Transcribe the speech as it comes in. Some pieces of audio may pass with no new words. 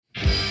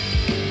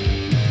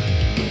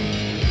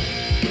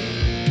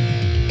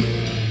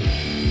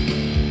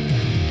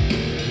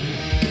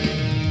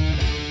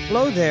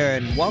Hello there,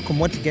 and welcome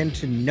once again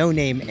to No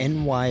Name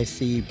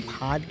NYC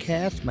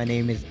podcast. My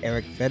name is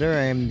Eric Fetter.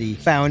 I am the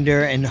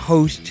founder and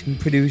host and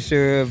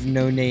producer of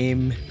No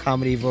Name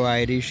comedy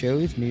variety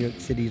shows, New York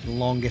City's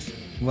longest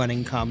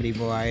running comedy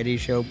variety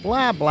show.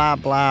 Blah, blah,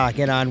 blah.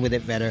 Get on with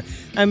it, Fetter.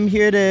 I'm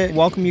here to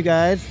welcome you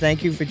guys.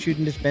 Thank you for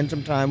choosing to spend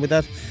some time with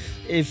us.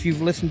 If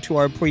you've listened to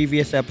our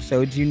previous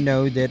episodes, you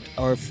know that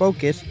our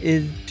focus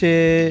is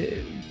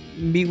to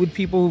meet with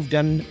people who've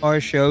done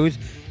our shows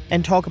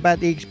and talk about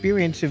the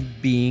experience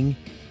of being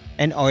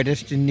an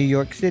artist in New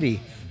York City.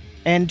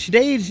 And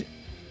today's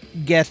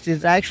guest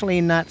is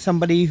actually not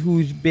somebody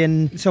who's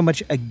been so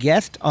much a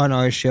guest on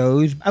our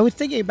shows. I was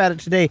thinking about it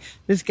today.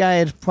 This guy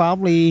has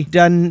probably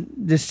done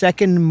the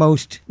second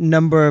most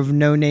number of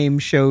no-name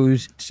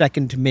shows,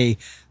 second to me.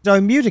 It's our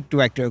music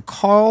director,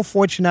 Carl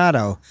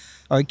Fortunato,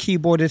 our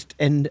keyboardist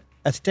and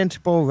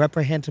ostensible,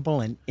 reprehensible,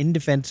 and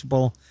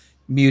indefensible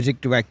music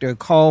director,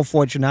 Carl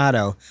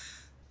Fortunato.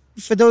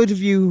 For those of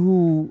you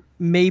who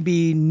may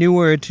be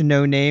newer to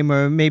No Name,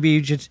 or maybe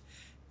you just,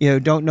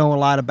 don't know a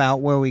lot about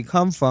where we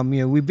come from,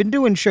 we've been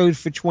doing shows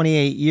for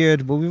 28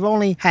 years, but we've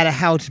only had a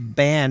house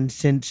band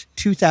since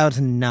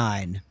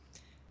 2009.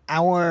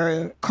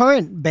 Our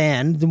current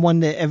band, the one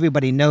that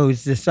everybody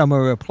knows, the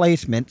Summer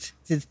Replacements,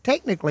 is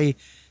technically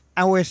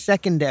our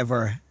second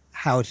ever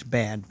house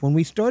band. When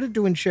we started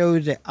doing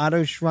shows at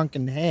Otto's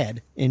Shrunken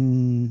Head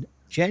in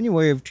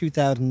January of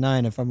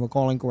 2009, if I'm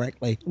recalling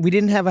correctly, we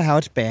didn't have a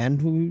house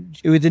band.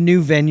 It was a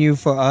new venue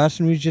for us,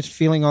 and we were just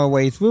feeling our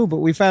way through. But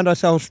we found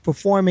ourselves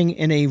performing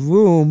in a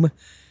room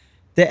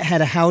that had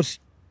a house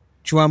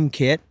drum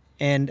kit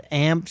and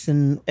amps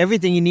and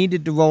everything you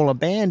needed to roll a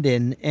band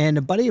in. And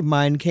a buddy of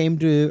mine came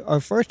to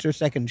our first or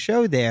second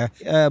show there,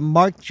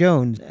 Mark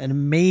Jones, an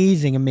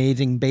amazing,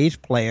 amazing bass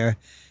player.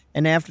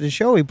 And after the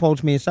show, he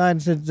pulled me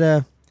aside and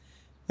said,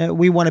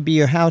 we want to be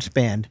your house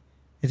band.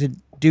 I said,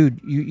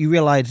 dude, you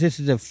realize this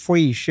is a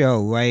free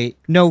show, right?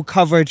 No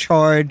cover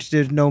charge,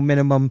 there's no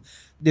minimum,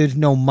 there's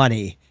no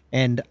money.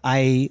 And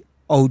I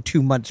owe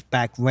 2 months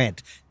back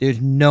rent. There's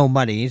no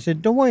money. He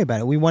said, don't worry about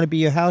it. We want to be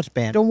your house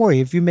band. Don't worry,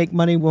 if you make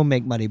money, we'll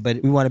make money,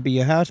 but we want to be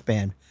your house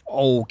band.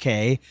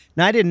 Okay.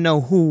 Now, I didn't know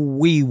who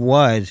we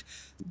was.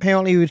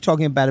 Apparently, he was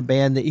talking about a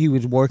band that he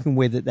was working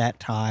with at that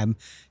time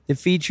that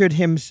featured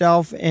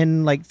himself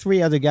and like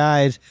 3 other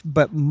guys.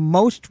 But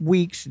most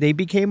weeks, they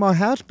became our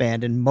house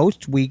band, and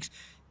most weeks,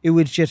 it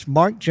was just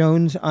Mark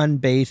Jones on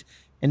bass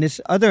and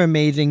this other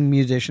amazing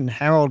musician,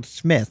 Harold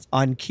Smith,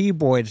 on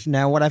keyboards.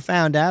 Now, what I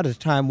found out as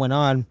time went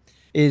on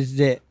is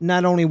that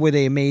not only were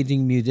they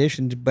amazing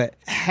musicians, but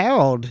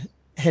Harold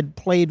had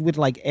played with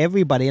like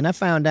everybody. And I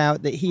found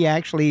out that he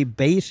actually,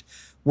 bass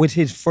was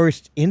his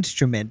first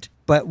instrument.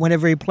 But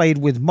whenever he played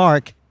with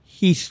Mark,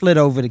 he slid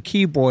over to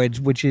keyboards,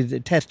 which is a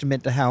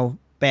testament to how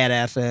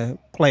badass a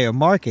player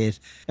Mark is.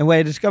 And what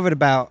I discovered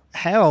about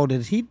Harold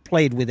is he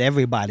played with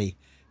everybody.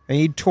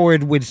 He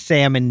toured with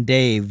Sam and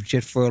Dave,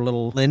 just for a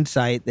little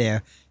insight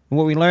there. And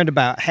what we learned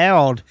about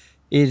Harold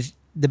is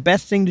the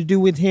best thing to do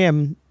with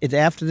him is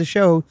after the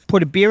show,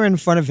 put a beer in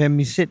front of him,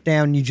 you sit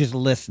down, you just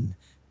listen.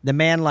 The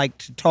man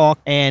liked to talk,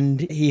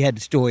 and he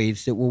had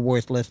stories that were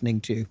worth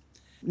listening to.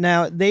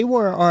 Now, they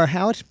were our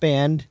house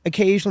band,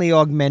 occasionally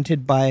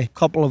augmented by a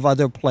couple of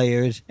other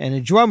players and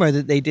a drummer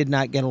that they did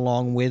not get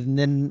along with. And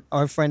then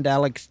our friend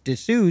Alex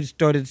DeSouza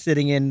started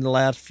sitting in the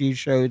last few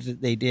shows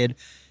that they did.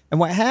 And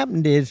what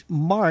happened is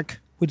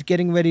Mark was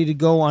getting ready to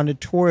go on a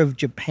tour of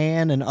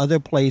Japan and other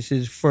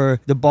places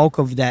for the bulk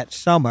of that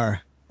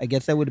summer. I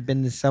guess that would have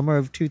been the summer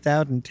of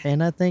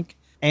 2010, I think.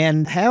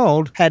 And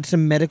Harold had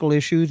some medical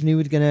issues, and he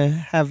was going to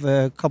have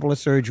a couple of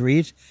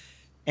surgeries.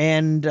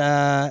 And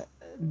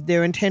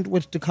their intent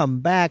was to come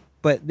back,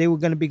 but they were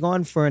going to be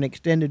gone for an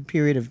extended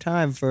period of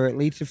time, for at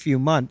least a few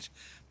months.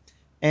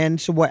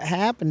 And so what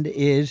happened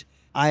is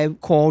I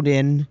called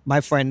in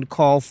my friend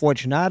Carl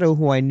Fortunato,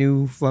 who I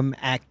knew from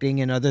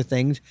acting and other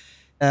things.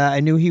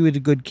 I knew he was a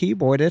good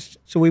keyboardist,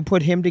 so we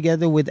put him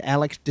together with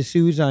Alex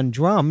DeSouza on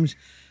drums,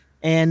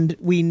 and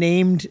we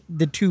named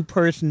the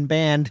 2-person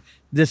band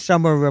the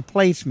Summer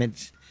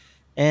Replacements.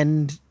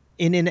 And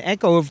in an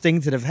echo of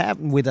things that have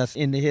happened with us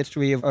in the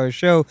history of our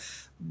show,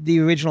 the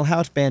original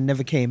house band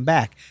never came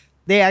back.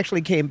 They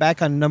actually came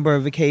back on a number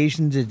of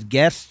occasions as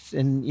guests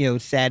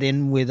and, sat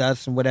in with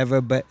us and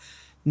whatever, but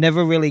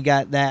never really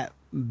got that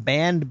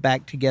band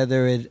back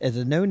together as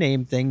a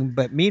no-name thing.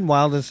 But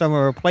meanwhile, the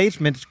Summer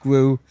Replacements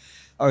grew.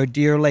 Our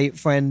dear late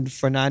friend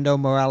Fernando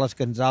Morales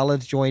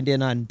Gonzalez joined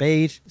in on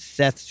bass.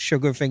 Seth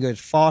Sugarfingers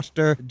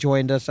Foster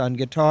joined us on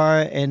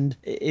guitar. And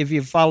if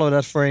you've followed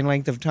us for any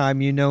length of time,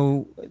 you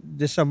know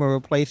the Summer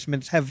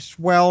Replacements have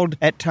swelled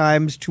at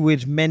times to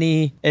as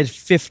many as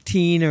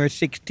 15 or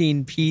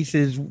 16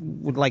 pieces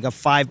with like a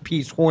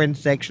 5-piece horn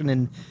section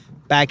and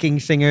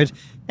backing singers.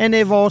 And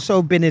they've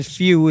also been as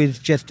few as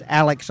just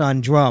Alex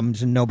on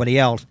drums and nobody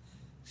else.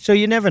 So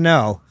you never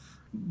know.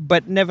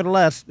 But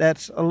nevertheless,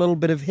 that's a little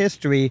bit of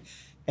history.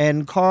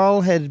 And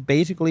Carl has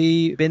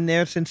basically been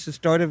there since the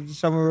start of the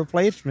Summer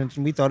Replacements,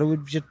 and we thought it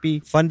would just be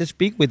fun to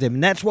speak with him.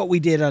 And that's what we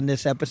did on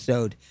this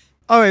episode.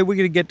 All right, we're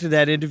going to get to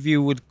that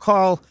interview with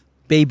Carl.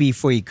 baby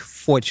freak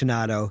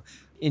Fortunato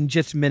in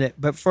just a minute.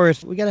 But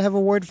first, we got to have a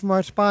word from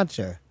our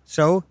sponsor.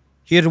 So,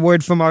 here's a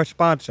word from our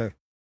sponsor.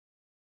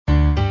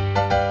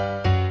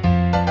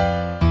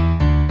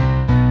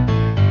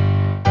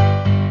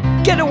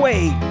 Get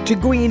away to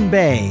Green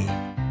Bay.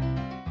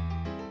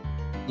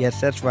 Yes,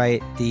 that's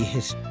right. The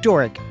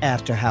historic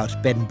Astor House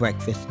Bed and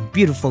Breakfast in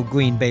beautiful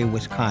Green Bay,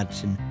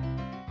 Wisconsin,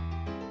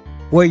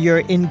 where your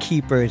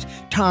innkeepers,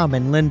 Tom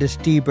and Linda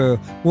Stieber,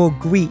 will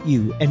greet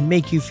you and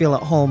make you feel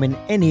at home in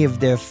any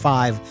of their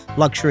 5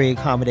 luxury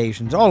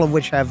accommodations, all of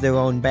which have their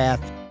own bath,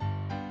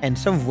 and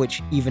some of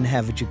which even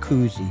have a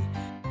jacuzzi.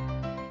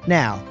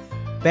 Now,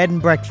 bed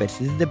and breakfast.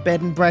 This is the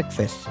bed and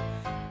breakfast.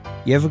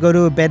 You ever go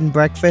to a bed and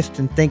breakfast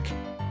and think,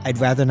 I'd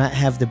rather not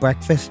have the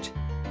breakfast?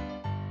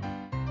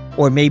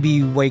 Or maybe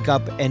you wake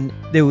up and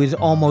there was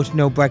almost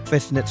no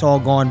breakfast and it's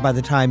all gone by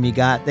the time you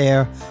got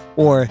there.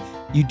 Or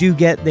you do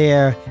get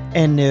there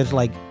and there's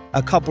like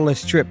a couple of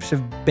strips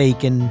of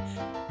bacon,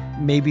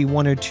 maybe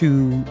 1 or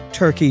 2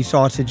 turkey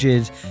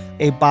sausages,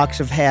 a box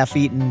of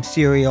half-eaten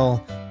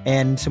cereal,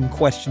 and some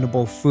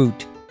questionable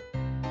fruit.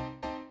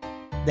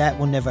 That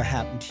will never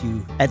happen to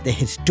you at the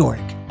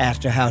historic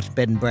Astor House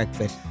Bed and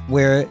Breakfast,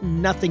 where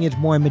nothing is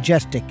more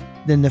majestic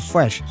than the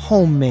fresh,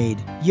 homemade,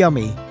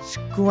 yummy,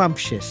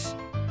 scrumptious.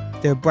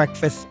 Their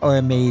breakfasts are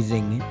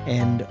amazing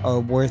and are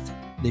worth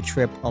the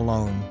trip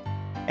alone.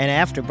 And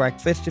after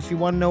breakfast, if you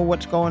want to know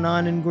what's going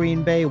on in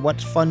Green Bay,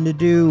 what's fun to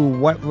do,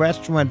 what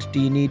restaurants do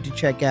you need to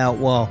check out,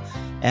 well,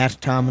 ask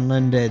Tom and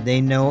Linda. They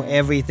know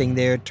everything.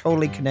 They're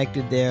totally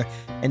connected there,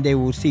 and they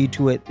will see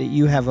to it that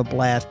you have a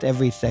blast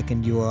every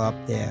second you are up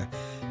there.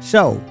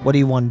 So, what do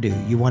you want to do?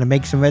 You want to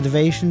make some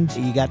reservations?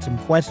 You got some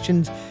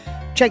questions?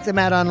 Check them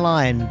out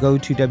online. Go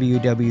to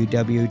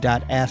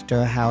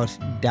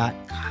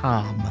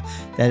www.astorhouse.com.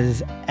 That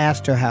is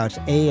Astorhouse,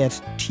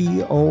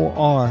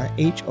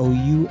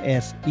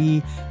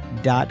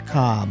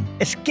 ASTORHOUSE.com.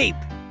 Escape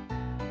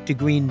to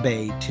Green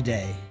Bay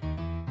today.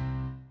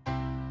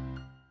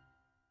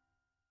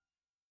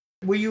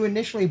 Were you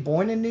initially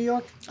born in New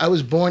York? I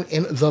was born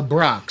in the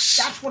Bronx.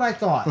 That's what I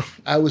thought.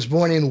 I was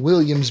born in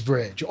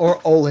Williamsbridge or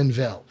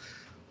Olinville,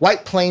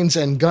 White Plains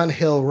and Gun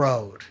Hill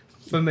Road.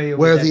 Familiar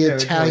where with that the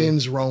territory.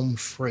 Italians roam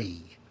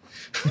free.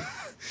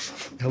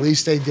 At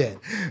least they did.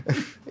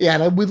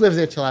 Yeah, and we lived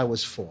there till I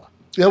was 4.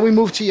 Then we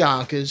moved to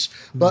Yonkers,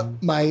 but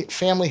my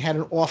family had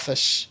an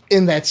office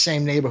in that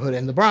same neighborhood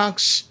in the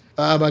Bronx.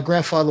 My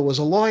grandfather was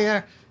a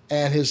lawyer,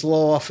 and his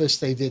law office,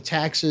 they did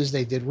taxes,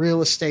 they did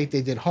real estate,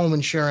 they did home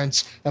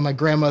insurance, and my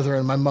grandmother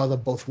and my mother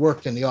both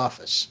worked in the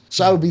office.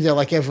 So I would be there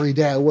like every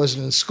day. I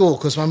wasn't in school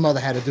because my mother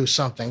had to do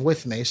something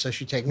with me, so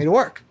she'd take me to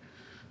work.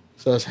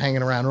 So I was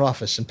hanging around an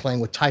office and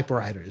playing with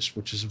typewriters,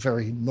 which is a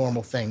very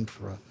normal thing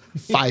for a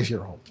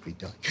 5-year-old to be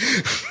doing.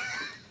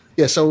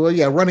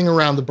 Running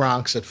around the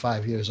Bronx at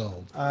 5 years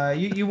old.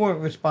 You weren't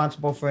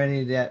responsible for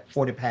any of that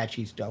Fort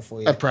Apache stuff,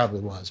 were you? I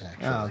probably was,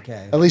 actually. Oh,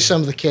 okay. At least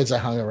some of the kids I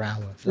hung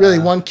around with. Really,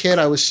 one kid,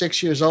 I was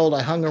 6 years old,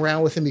 I hung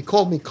around with him. He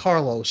called me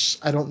Carlos.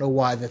 I don't know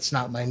why, that's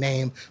not my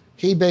name.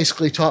 He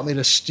basically taught me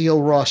to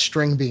steal raw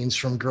string beans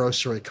from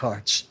grocery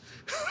carts.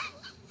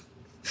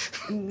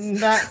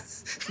 Not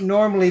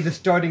normally the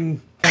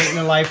starting point in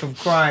the life of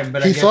crime,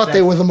 but he thought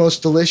they were the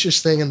most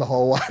delicious thing in the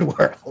whole wide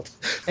world.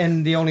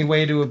 And the only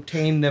way to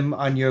obtain them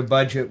on your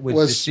budget was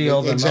to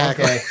steal them.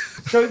 Exactly.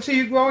 Okay. So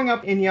you're growing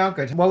up in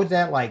Yonkers. What was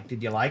that like?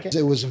 Did you like it?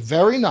 It was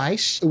very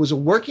nice. It was a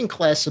working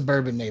class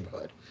suburban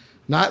neighborhood.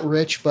 Not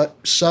rich, but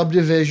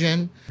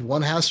subdivision.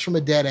 One house from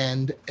a dead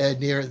end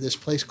near this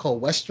place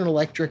called Western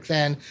Electric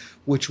then,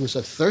 which was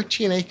a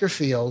 13-acre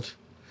field.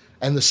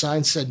 And the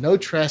sign said no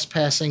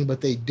trespassing,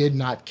 but they did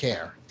not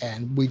care.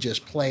 And we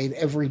just played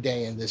every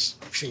day in this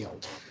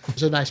field. It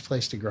was a nice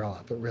place to grow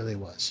up. It really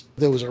was.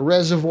 There was a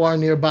reservoir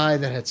nearby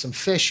that had some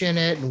fish in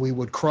it, and we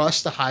would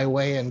cross the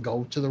highway and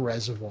go to the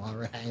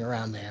reservoir and hang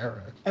around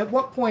there. At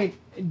what point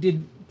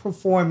did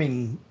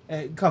performing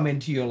come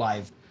into your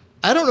life?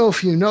 I don't know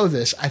if you know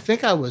this. I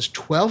think I was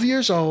 12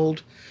 years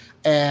old,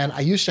 and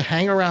I used to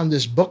hang around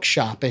this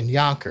bookshop in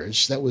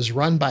Yonkers that was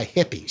run by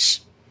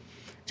hippies.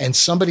 And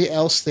somebody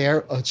else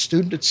there, a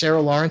student at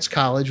Sarah Lawrence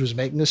College, was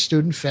making a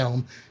student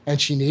film,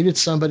 and she needed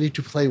somebody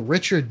to play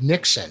Richard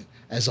Nixon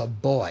as a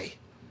boy.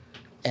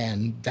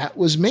 And that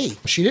was me.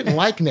 She didn't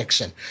like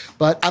Nixon,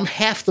 but I'm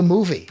half the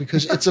movie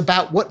because it's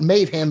about what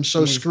made him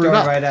so screwed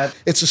up. Right,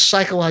 it's a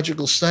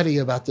psychological study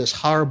about this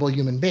horrible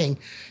human being.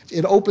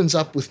 It opens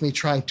up with me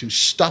trying to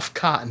stuff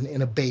cotton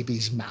in a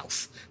baby's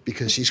mouth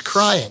because he's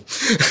crying.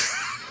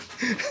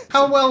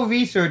 How well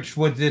researched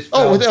was this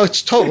film? Oh,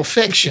 it's total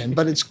fiction,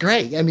 but it's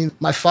great. I mean,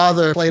 my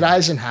father played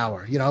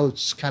Eisenhower. You know,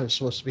 it's kind of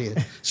supposed to be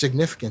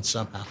significant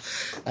somehow.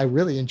 I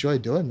really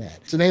enjoyed doing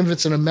that. The name of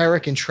it's An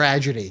American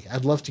Tragedy.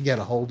 I'd love to get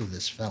a hold of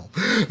this film.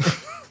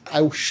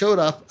 I showed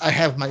up. I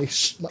have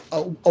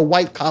a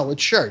white collared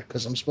shirt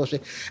because I'm supposed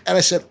to. And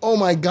I said, oh,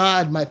 my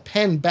God, my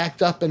pen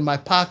backed up in my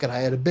pocket. I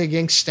had a big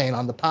ink stain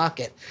on the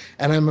pocket.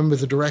 And I remember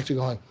the director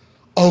going,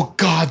 oh,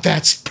 God,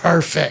 that's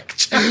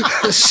perfect.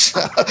 So,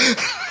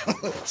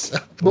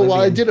 But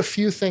while I did a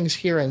few things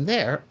here and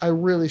there, I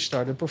really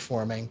started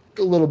performing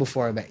a little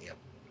before I met you.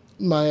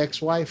 My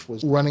ex-wife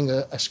was running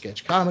a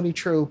sketch comedy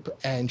troupe,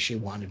 and she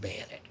wanted me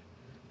in it.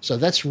 So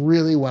that's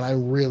really when I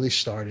really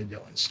started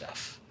doing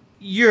stuff.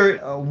 You're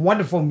a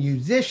wonderful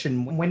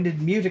musician. When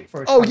did music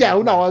first Oh, come yeah.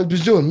 into No, play? I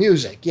was doing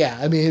music. Yeah.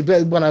 I mean,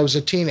 when I was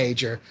a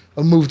teenager,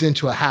 I moved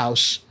into a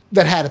house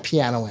that had a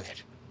piano in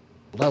it.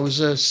 I was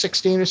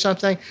 16 or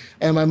something,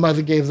 and my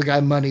mother gave the guy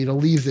money to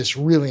leave this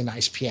really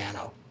nice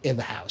piano in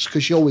the house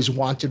because she always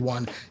wanted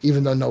one,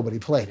 even though nobody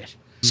played it.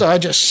 So I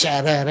just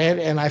sat at it,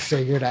 and I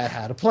figured out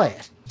how to play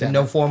it.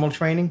 No formal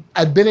training?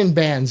 I'd been in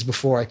bands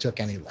before I took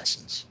any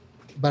lessons.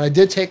 But I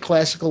did take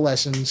classical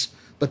lessons,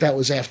 but that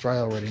was after I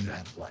already knew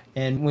how to play.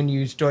 And when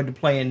you started to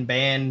play in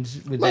bands,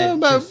 was Well,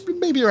 that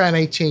maybe around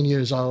 18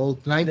 years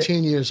old,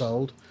 19 years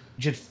old.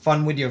 just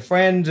fun with your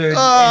friends or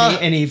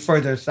any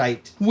further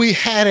sight? We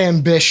had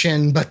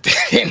ambition, but they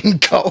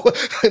didn't go.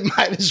 It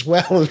might as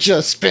well have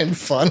just been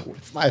fun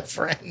with my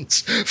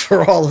friends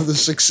for all of the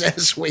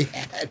success we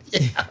had.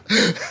 Yeah.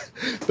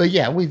 But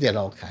yeah, we did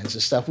all kinds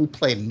of stuff. We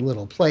played in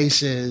little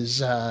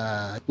places.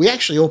 We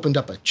actually opened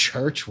up a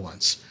church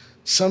once.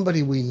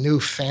 Somebody we knew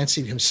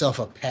fancied himself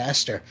a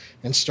pastor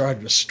and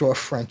started a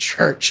storefront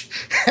church.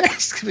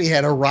 We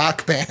had a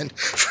rock band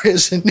for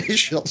his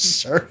initial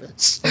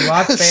service. A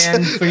rock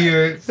band for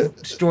your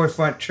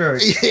storefront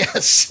church.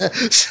 Yes.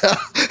 So,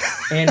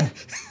 And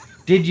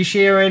did you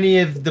share any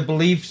of the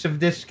beliefs of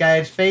this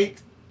guy's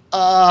faith?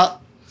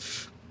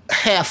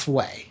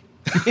 halfway.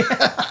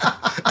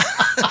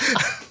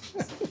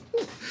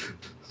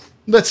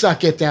 Let's not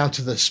get down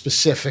to the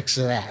specifics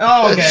of that.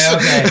 Oh,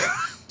 okay.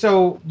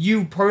 So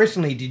you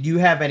personally, did you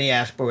have any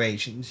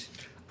aspirations?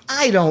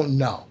 I don't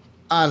know,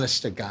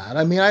 honest to God.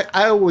 I mean, I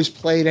always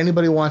played.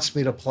 Anybody wants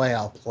me to play,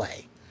 I'll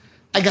play.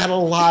 I got a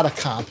lot of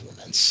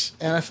compliments.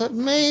 And I thought,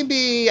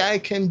 maybe I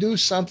can do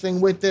something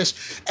with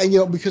this.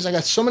 And, because I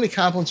got so many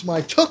compliments when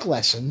I took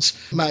lessons,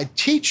 my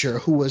teacher,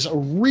 who was a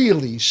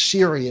really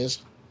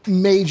serious,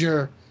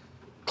 major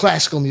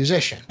classical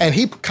musician, and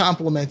he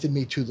complimented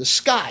me to the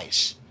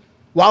skies,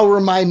 while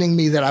reminding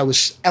me that I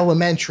was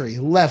elementary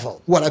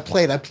level. What I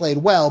played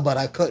well, but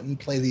I couldn't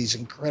play these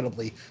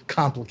incredibly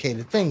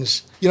complicated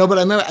things. But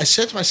I remember I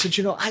said to myself,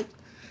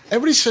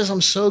 everybody says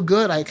I'm so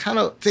good. I kind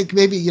of think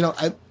maybe,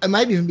 I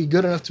might even be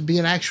good enough to be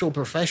an actual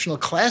professional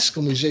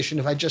classical musician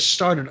if I just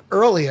started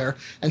earlier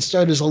and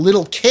started as a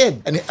little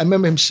kid. And I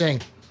remember him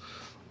saying,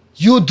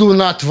 "You do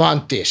not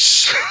want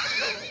this."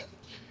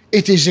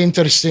 It is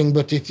interesting,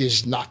 but it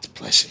is not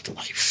pleasant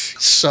life.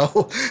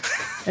 So...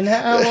 And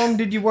how long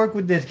did you work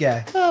with this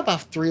guy?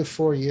 About 3 or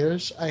 4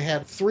 years. I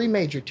had 3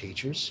 major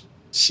teachers,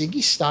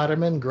 Sigi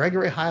Stoderman,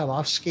 Gregory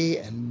Hailovsky,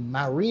 and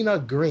Marina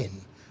Grin,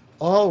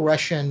 all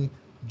Russian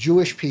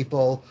Jewish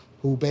people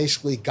who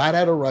basically got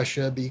out of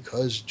Russia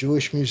because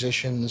Jewish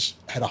musicians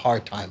had a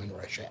hard time in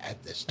Russia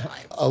at this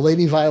time. A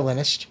lady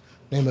violinist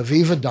named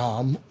Aviva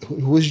Dom,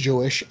 who was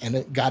Jewish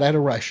and got out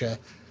of Russia.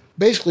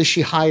 Basically,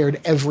 she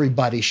hired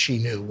everybody she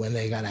knew when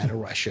they got out of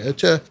Russia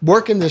to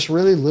work in this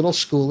really little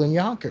school in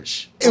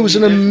Yonkers. It was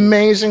an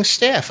amazing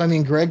staff. I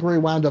mean, Gregory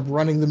wound up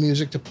running the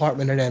music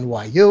department at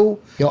NYU.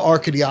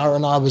 Arkady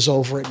Aronov was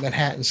over at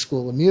Manhattan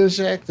School of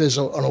Music. There's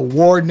an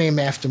award named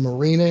after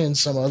Marina and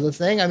some other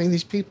thing. I mean,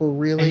 these people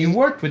really... And you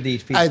worked with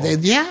these people?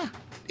 Yeah.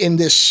 In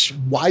this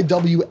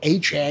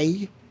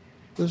YWHA. It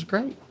was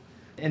great.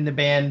 And the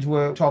bands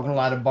were talking a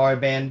lot of bar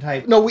band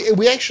type? No,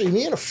 we actually,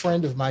 me and a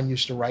friend of mine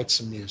used to write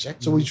some music.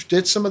 So we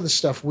did some of the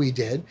stuff we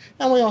did,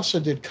 and we also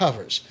did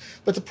covers.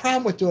 But the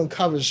problem with doing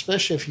covers,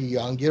 especially if you're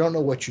young, you don't know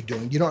what you're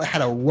doing. You don't know how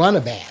to run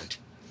a band.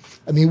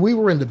 I mean, we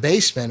were in the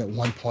basement at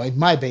one point,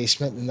 my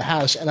basement in the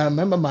house, and I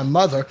remember my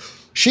mother,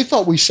 she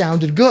thought we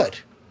sounded good.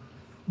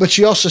 But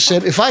she also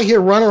said, if I hear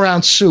Run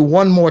Around Sue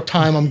one more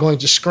time, I'm going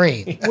to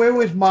scream. Where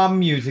was Mom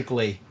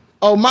musically?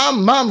 Oh,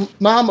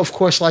 mom, of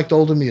course, liked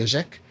older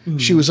music. Mm-hmm.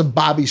 She was a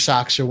Bobby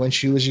Soxer when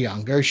she was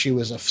younger. She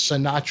was a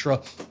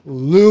Sinatra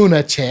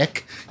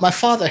lunatic. My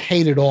father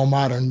hated all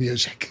modern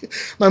music.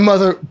 My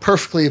mother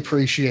perfectly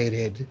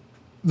appreciated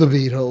the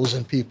Beatles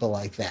and people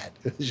like that.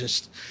 It was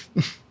just...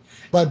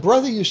 My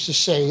brother used to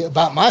say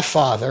about my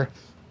father,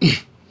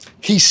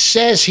 he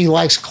says he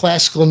likes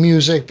classical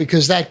music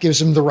because that gives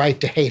him the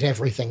right to hate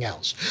everything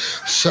else.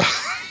 So...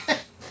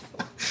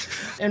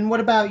 And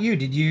what about you?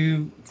 Did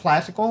you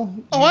classical?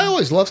 Oh, I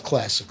always loved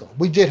classical.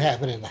 We did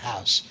have it in the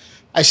house.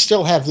 I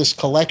still have this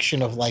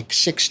collection of like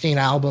 16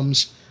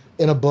 albums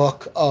in a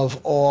book of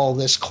all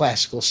this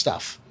classical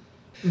stuff.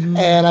 Mm-hmm.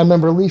 And I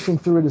remember leafing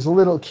through it as a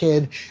little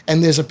kid,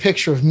 and there's a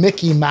picture of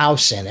Mickey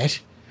Mouse in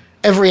it.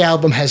 Every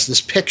album has this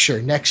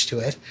picture next to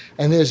it,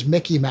 and there's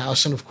Mickey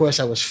Mouse, and of course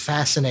I was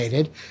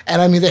fascinated.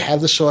 And I mean, they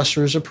have The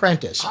Sorcerer's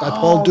Apprentice by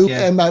Paul Duke.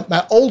 Yeah. And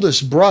my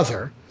oldest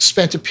brother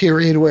spent a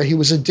period where he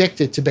was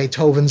addicted to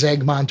Beethoven's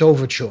Egmont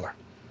Overture.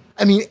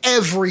 I mean,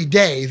 every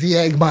day, the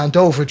Egmont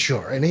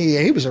Overture. And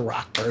he was a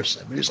rock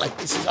person. He was like,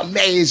 this is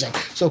amazing.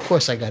 So, of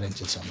course, I got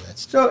into some of that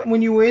stuff. So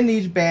when you were in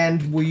these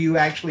bands, were you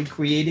actually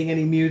creating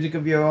any music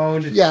of your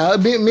own? Yeah,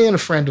 me and a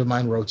friend of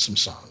mine wrote some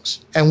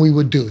songs, and we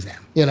would do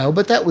them,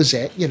 but that was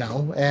it,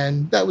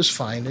 and that was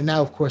fine. And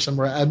now, of course,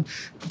 I'm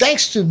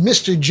thanks to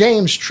Mr.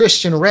 James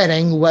Tristan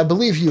Redding, who I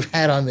believe you've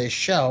had on this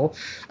show,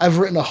 I've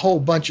written a whole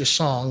bunch of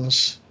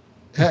songs.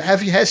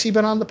 Has he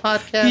been on the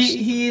podcast?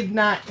 He had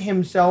not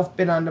himself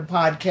been on the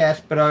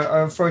podcast, but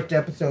our first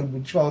episode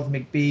with Charles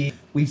McBee,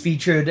 we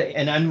featured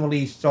an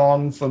unreleased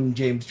song from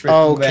James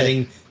Tristan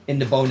Redding in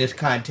the bonus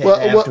content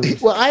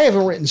afterwards. Well, I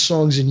haven't written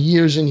songs in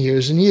years and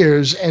years and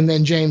years, and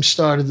then James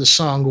started the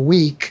Song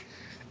Week,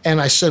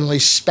 and I suddenly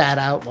spat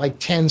out like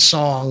 10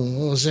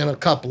 songs in a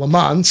couple of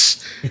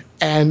months,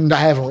 and I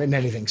haven't written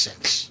anything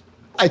since.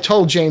 I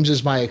told James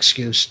as my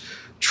excuse,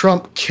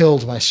 Trump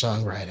killed my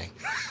songwriting.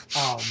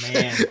 Oh,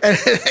 man.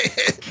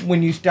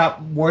 When you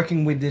stopped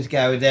working with this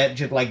guy, was that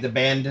just like the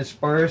band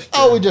dispersed?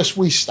 Oh,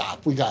 we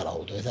stopped. We got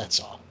older, that's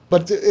all.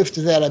 But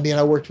after that,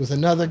 I worked with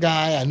another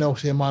guy. I know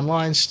him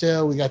online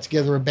still. We got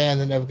together a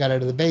band that never got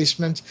out of the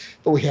basement,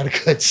 but we had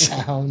a good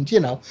sound,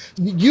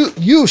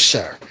 You,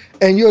 sir,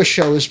 and your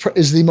show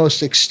is the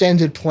most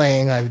extended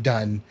playing I've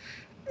done.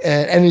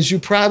 And as you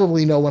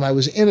probably know, when I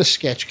was in a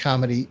sketch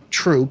comedy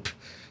troupe,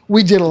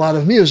 we did a lot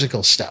of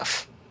musical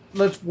stuff.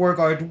 Let's work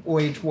our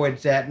way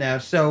towards that now.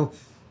 So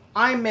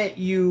I met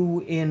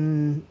you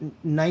in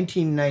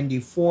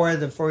 1994,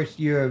 the first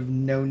year of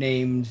No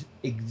Name's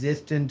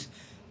existence.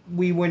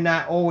 We were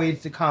not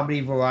always the comedy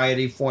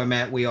variety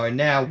format we are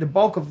now. The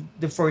bulk of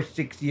the first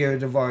 6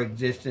 years of our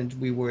existence,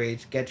 we were a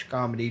sketch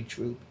comedy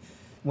troupe.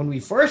 When we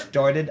first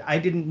started, I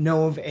didn't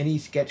know of any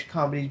sketch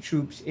comedy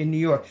troupes in New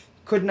York.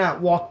 Could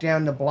not walk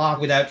down the block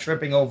without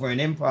tripping over an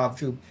improv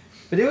troupe.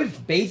 But there was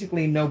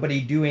basically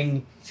nobody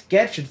doing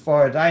sketch as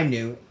far as I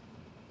knew.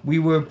 We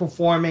were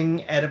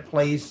performing at a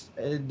place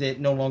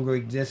that no longer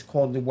exists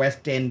called the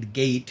West End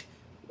Gate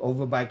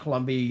over by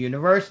Columbia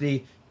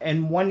University.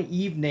 And one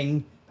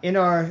evening, in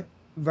our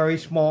very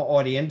small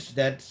audience,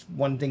 that's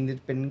one thing that's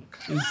been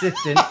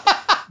consistent,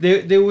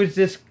 there was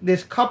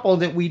this couple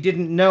that we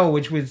didn't know,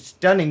 which was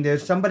stunning.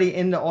 There's somebody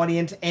in the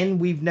audience, and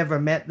we've never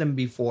met them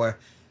before.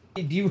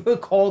 Do you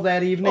recall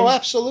that evening? Oh,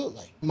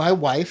 absolutely. My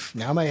wife,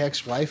 now my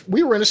ex-wife,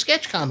 we were in a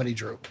sketch comedy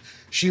troupe.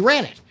 She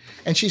ran it.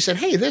 And she said,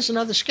 hey, there's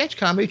another sketch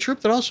comedy troupe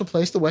that also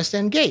plays the West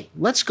End Gate.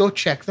 Let's go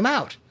check them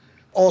out.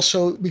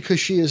 Also, because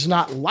she is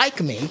not like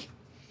me,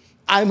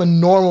 I'm a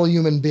normal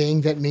human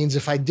being. That means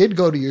if I did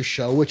go to your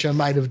show, which I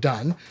might have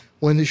done,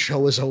 when the show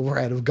was over,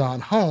 I'd have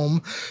gone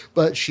home.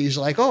 But she's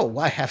like, oh,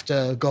 I have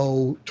to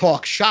go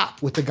talk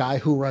shop with the guy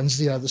who runs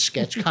the other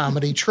sketch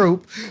comedy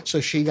troupe. So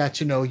she got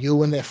to know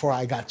you, and therefore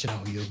I got to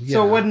know you.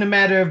 So it wasn't a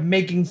matter of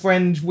making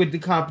friends with the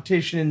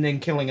competition and then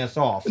killing us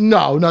off?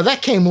 No,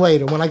 that came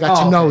later when I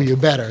got to know you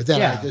better.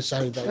 Then I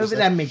decided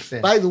that makes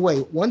sense. By the way,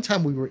 one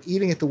time we were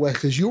eating at the West,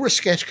 because you were a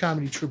sketch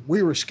comedy troupe,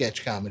 we were a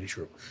sketch comedy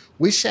troupe.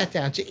 We sat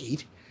down to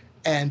eat,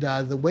 and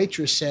the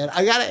waitress said,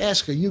 I got to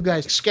ask her, you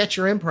guys sketch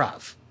or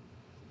improv?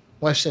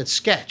 Wife said,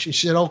 sketch. She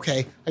said,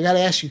 okay, I got to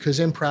ask you because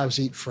improvs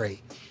eat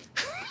free.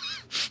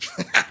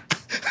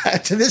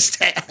 To this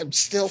day, I'm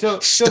still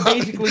So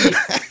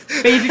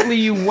basically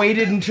you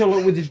waited until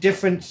it was a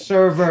different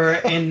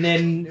server and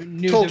then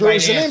knew told the her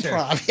right it was answer. an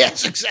improv.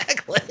 Yes,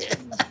 exactly.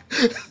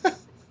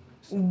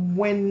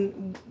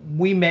 When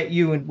we met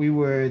you, and we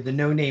were the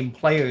No Name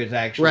Players,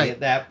 actually,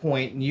 at that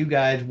point, and you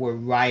guys were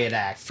riot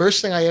act.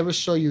 First thing I ever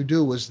saw you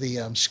do was the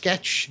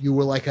sketch. You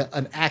were like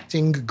an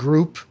acting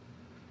group.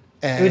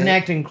 It was an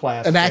acting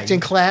class.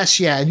 Acting class,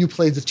 yeah, and you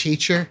played the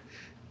teacher.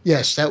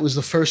 Yes, that was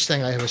the first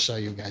thing I ever saw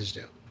you guys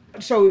do.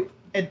 So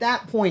at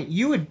that point,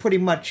 you had pretty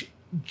much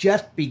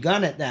just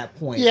begun at that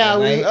point. Yeah,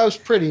 right? I was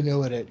pretty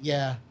new at it,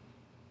 yeah.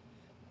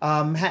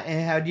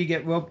 How do you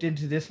get roped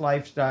into this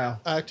lifestyle?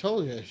 I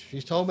told you.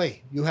 She told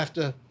me. You have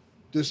to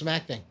do some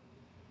acting.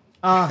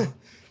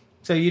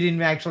 So you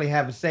didn't actually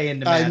have a say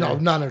in the matter? No,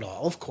 none at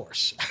all, of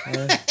course.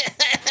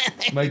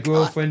 My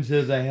girlfriend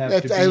says I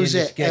have to be in the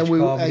sketch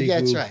comedy group.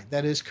 That's right.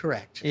 That is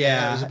correct. Yeah,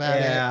 that was about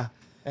it.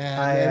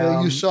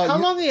 And you saw. How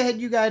long had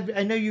you guys?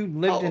 I know you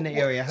lived in the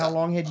area. How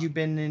long had you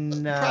been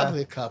in?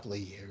 Probably a couple of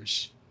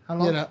years. How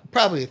long?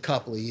 Probably a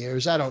couple of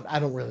years. I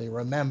don't really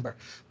remember.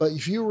 But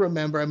if you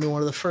remember,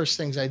 one of the first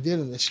things I did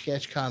in the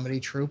sketch comedy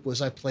troupe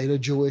was I played a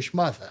Jewish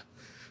mother.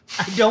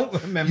 I don't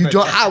remember.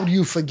 How do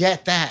you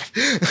forget that?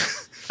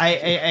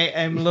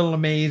 I'm a little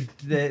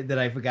amazed that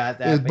I forgot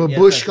that. With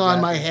babushka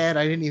on my head,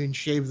 I didn't even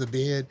shave the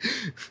beard.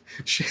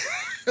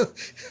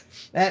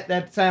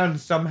 That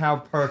sounds somehow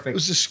perfect. It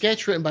was a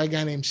sketch written by a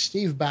guy named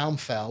Steve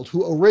Baumfeld,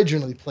 who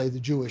originally played the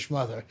Jewish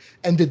mother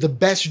and did the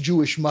best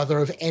Jewish mother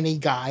of any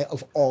guy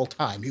of all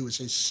time. He was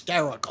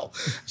hysterical.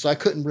 So I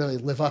couldn't really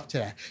live up to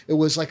that. It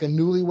was like a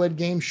newlywed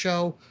game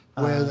show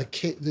where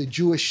the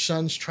Jewish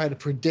sons try to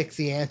predict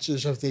the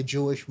answers of their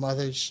Jewish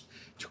mothers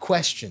to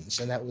questions,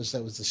 and that was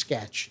the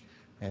sketch.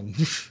 And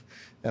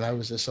And I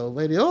was this old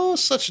lady. Oh,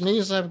 such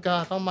knees I've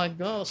got. Oh my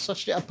God,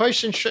 a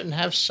person shouldn't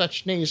have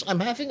such knees. I'm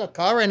having a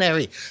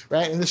coronary,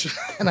 right?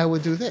 And I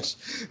would do this.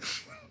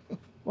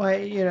 Well,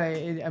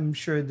 I'm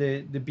sure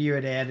the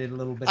beard added a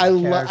little bit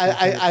of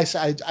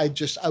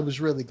character. I was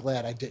really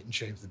glad I didn't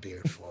shave the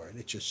beard for it.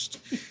 It just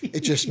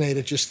made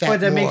it just that. But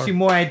that more makes you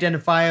more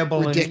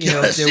identifiable,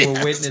 ridiculous. And if there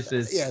were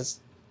witnesses.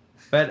 Yes.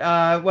 But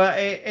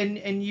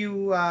and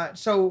you.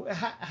 So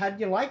how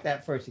did you like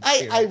that first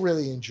experience? I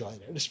really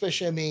enjoyed it,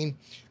 especially.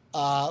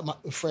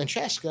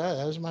 Francesca,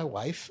 that was my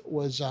wife,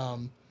 was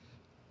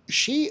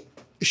she's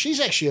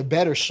actually a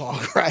better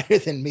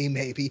songwriter than me,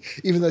 maybe,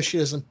 even though she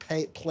doesn't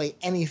play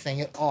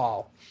anything at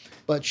all.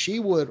 But she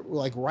would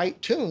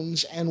write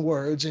tunes and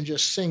words and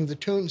just sing the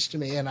tunes to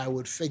me, and I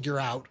would figure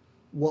out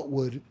what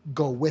would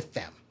go with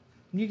them.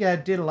 You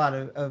guys did a lot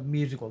of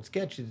musical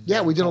sketches.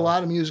 Yeah, we did a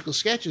lot of musical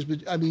sketches,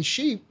 but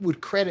she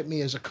would credit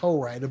me as a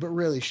co-writer, but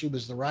really she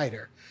was the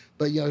writer.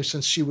 But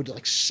since she would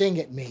sing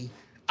at me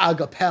a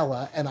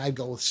cappella, and I'd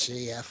go with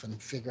CF and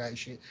figure out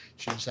she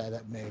decided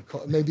that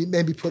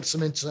maybe put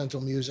some incidental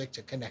music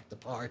to connect the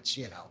parts,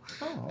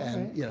 Oh, okay.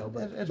 And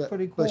that's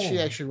pretty cool. But she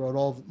actually wrote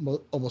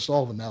almost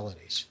all the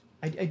melodies.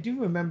 I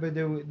do remember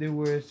there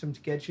were some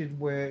sketches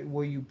where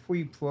you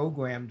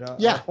pre-programmed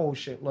a whole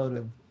shitload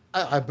of.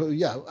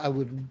 I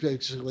would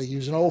basically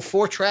use an old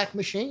 4-track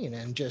machine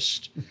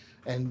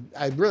and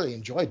I really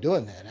enjoyed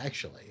doing that.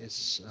 Actually,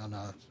 it's and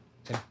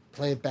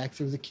play it back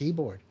through the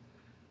keyboard.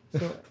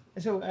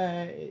 So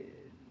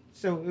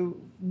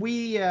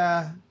we,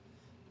 I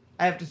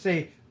have to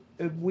say,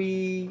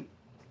 we,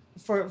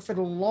 for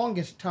the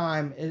longest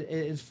time,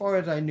 as far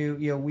as I knew,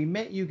 we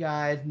met you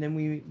guys, and then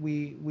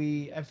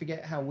we I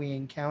forget how we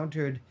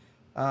encountered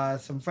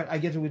some friend. I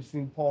guess it was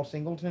through Paul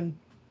Singleton.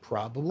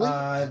 Probably.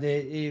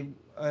 The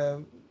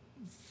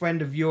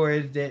friend of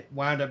yours that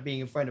wound up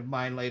being a friend of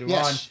mine later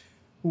on,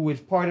 who was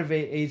part of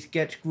a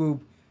sketch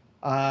group.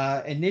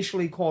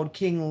 Initially called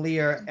King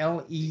Lear,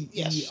 Leer,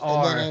 yes,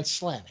 and then Aunt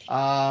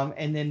Slammy,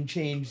 and then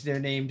changed their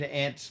name to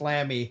Aunt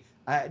Slammy.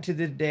 To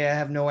this day, I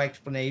have no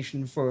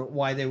explanation for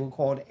why they were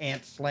called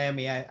Aunt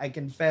Slammy. I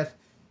confess,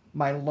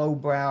 my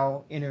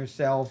lowbrow inner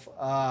self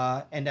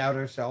and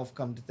outer self,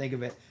 come to think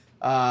of it,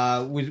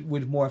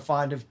 was more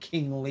fond of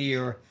King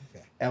Lear,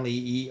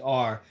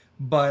 Leer.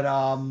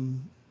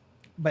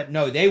 But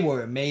no, they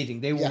were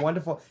amazing. They were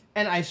wonderful.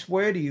 And I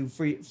swear to you,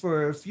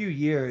 for a few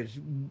years,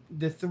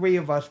 the three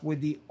of us were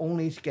the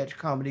only sketch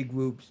comedy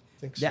groups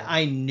that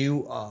I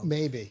knew of.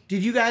 Maybe.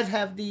 Did you guys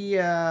have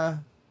the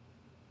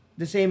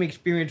same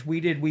experience we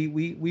did?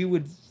 We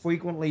would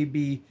frequently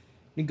be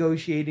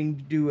negotiating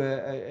to do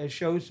a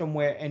show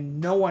somewhere, and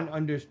no one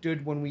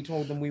understood when we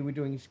told them we were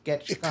doing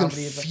sketch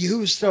comedy.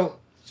 Confused. So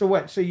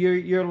what? So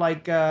you're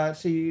like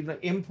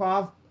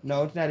improv?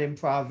 No, it's not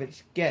improv. It's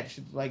sketch.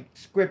 It's like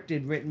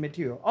scripted, written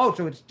material. Oh,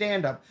 so it's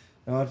stand-up.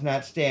 No, it's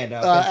not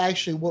stand-up.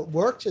 Actually, what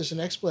worked as an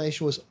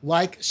explanation was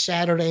like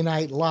Saturday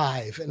Night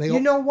Live. And they go, you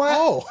know what?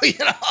 Oh,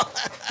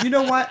 You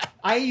know what?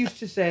 I used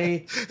to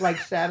say like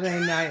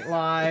Saturday Night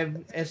Live,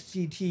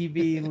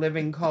 SCTV,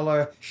 Living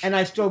Color, and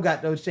I still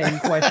got those same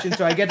questions.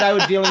 So I guess I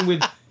was dealing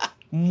with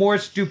more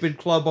stupid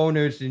club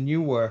owners than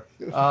you were,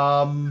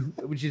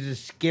 which is a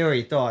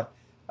scary thought.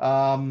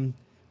 And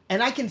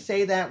I can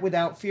say that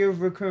without fear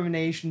of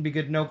recrimination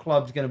because no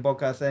club's going to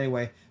book us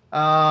anyway.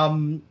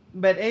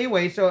 But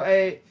anyway,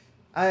 so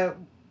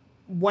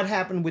what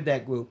happened with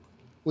that group?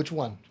 Which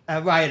one?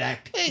 Riot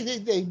Act.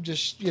 They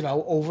just,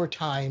 over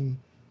time,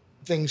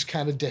 things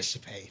kind of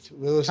dissipate. It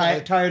was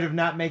tired of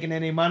not making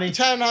any money?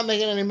 Tired of not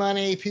making any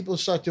money. People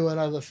start doing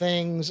other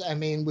things.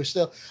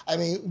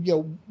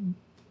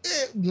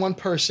 One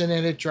person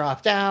in it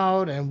dropped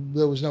out, and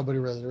there was nobody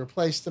really to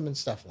replace them and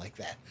stuff like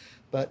that.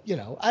 But,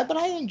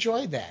 I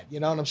enjoyed that,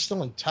 and I'm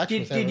still in touch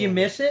with everyone. Did you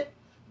miss it?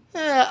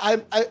 Yeah,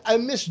 I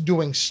miss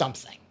doing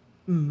something.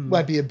 Mm-hmm.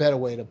 Might be a better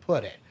way to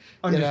put it.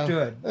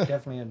 Understood.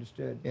 Definitely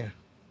understood. Yeah.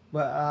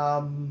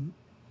 But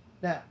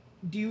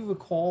do you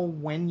recall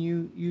when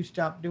you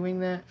stopped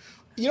doing that?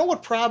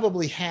 What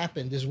probably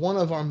happened is one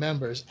of our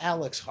members,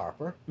 Alex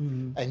Harper,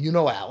 and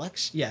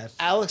Alex. Yes.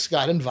 Alex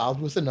got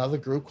involved with another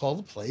group called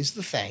the Plays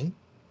the Thing,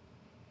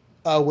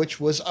 which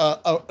was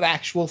an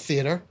actual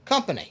theater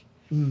company.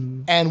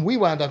 Mm-hmm. And we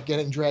wound up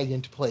getting dragged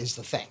into Plays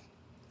the Thing.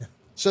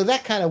 So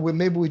that kind of,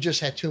 maybe we just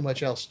had too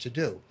much else to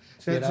do.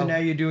 So now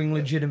you're doing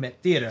legitimate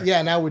theater.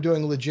 Yeah, now we're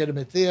doing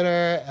legitimate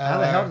theater. How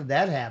the hell did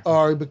that happen?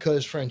 Or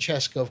because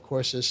Francesca, of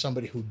course, is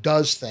somebody who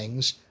does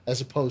things as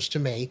opposed to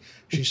me.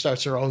 She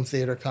starts her own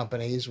theater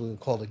companies. We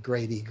called it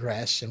Great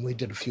Egress, and we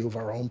did a few of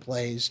our own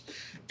plays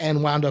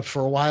and wound up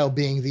for a while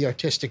being the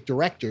artistic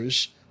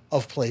directors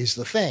of Plays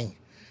the Thing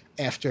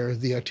after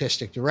the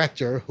artistic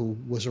director, who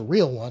was a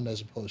real one as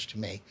opposed to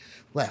me,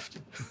 left.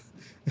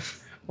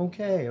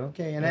 Okay.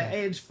 And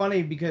it's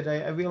funny because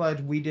I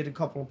realized we did a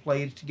couple of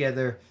plays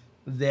together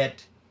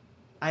that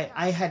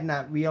I had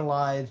not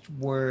realized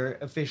were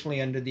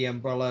officially under the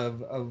umbrella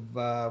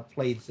of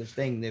Plays the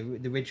Thing,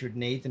 the Richard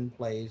Nathan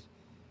plays.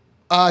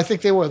 I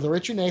think they were. The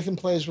Richard Nathan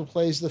plays were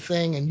Plays the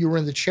Thing, and you were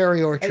in the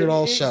Cherry Orchard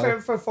also.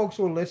 For folks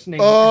who are listening,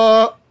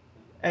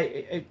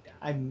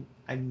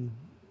 I'm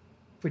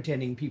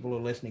pretending people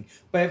are listening.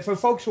 But for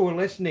folks who are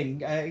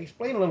listening,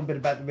 explain a little bit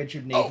about the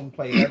Richard Nathan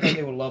plays. I thought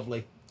they were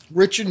lovely.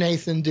 Richard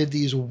Nathan did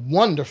these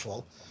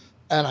wonderful,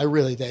 and they're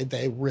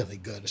really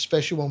good,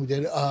 especially when we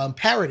did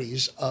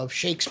parodies of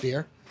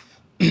Shakespeare,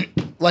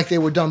 like they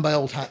were done by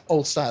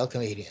old style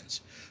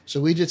comedians. So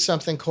we did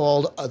something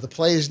called, the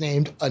play is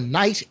named A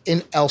Night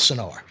in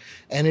Elsinore,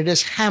 and it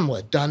is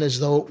Hamlet done as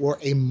though it were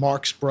a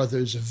Marx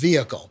Brothers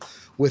vehicle,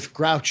 with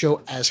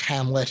Groucho as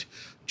Hamlet,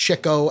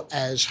 Chico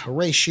as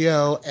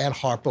Horatio, and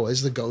Harpo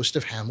as the ghost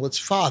of Hamlet's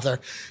father,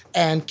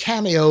 and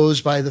cameos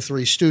by the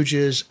Three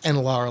Stooges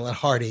and Laurel and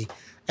Hardy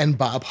and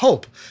Bob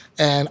Hope.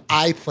 And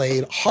I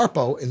played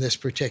Harpo in this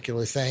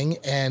particular thing,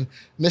 and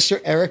Mr.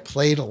 Eric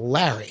played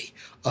Larry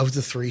of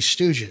the Three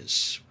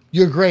Stooges.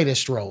 Your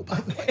greatest role,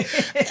 by the way.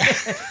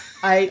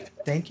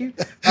 Thank you.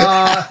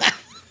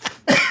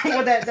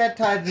 Well, that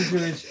ties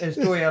into a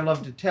story I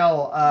love to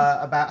tell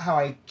about how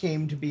I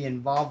came to be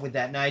involved with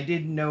that. And I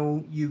did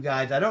know you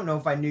guys. I don't know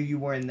if I knew you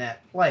were in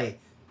that play,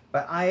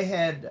 but I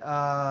had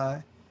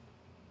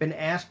been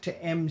asked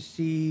to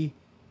MC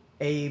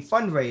a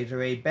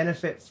fundraiser, a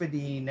benefit for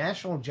the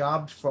National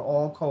Jobs for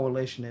All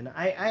Coalition. And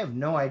I have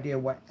no idea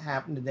what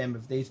happened to them,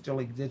 if they still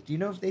exist. Do you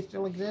know if they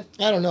still exist?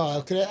 I don't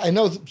know. I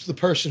know the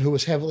person who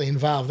was heavily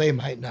involved. They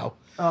might know.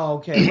 Oh,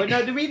 okay. Well,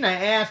 no, the reason I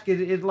ask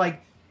is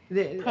like,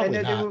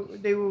 Probably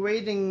they were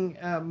raising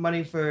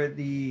money for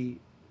the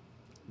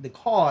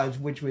cause,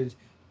 which was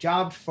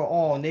Jobs for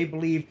All, and they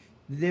believe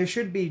there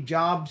should be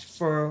jobs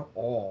for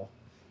all.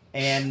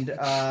 And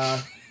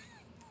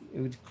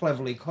it was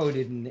cleverly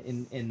coded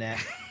in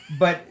that.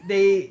 But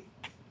they,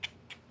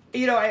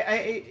 you know,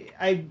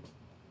 I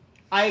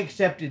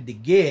accepted the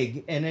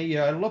gig, and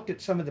I looked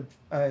at some of the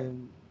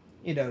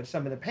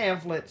some of the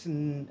pamphlets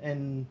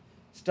and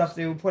stuff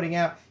they were putting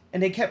out,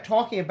 and they kept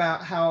talking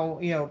about how,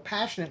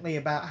 passionately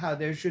about how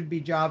there should be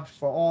jobs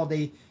for all.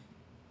 They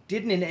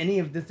didn't, in any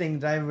of the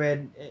things I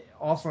read,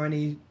 offer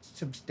any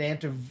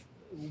substantive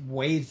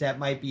ways that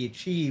might be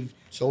achieved.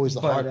 It's always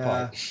the hard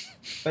part.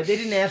 But they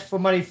didn't ask for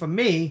money from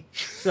me,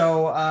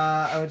 so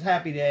I was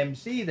happy to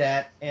MC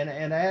that,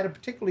 and I had a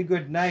particularly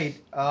good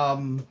night,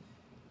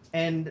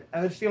 and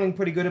I was feeling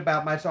pretty good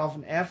about myself.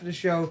 And after the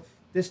show,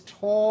 this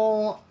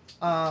tall,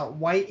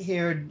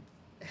 white-haired,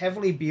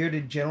 heavily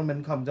bearded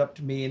gentleman comes up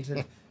to me and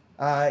said,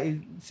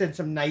 he said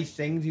some nice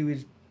things. He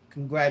was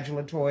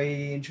congratulatory.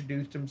 He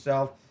introduced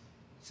himself.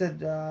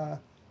 Said, "I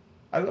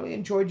really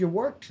enjoyed your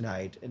work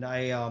tonight, and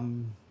I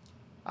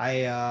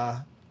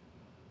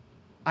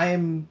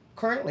am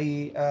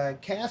currently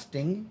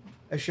casting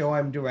a show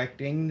I'm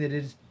directing that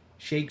is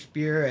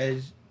Shakespeare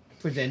as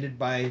presented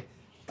by,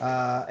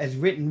 as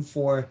written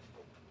for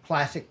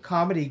classic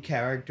comedy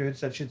characters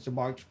such as the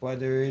Marx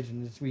Brothers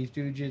and the Three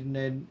Stooges,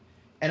 and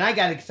I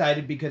got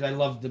excited because I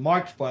loved the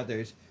Marx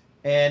Brothers,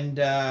 and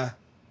I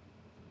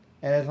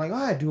was like,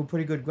 I do a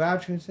pretty good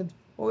Groucho. And said,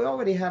 well, we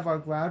already have our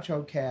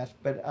Groucho cast,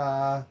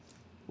 but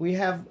we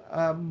have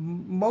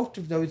most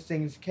of those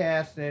things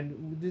cast,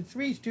 and the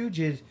Three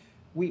Stooges,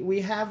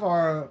 we have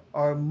our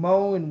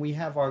Moe and we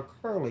have our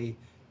Curly,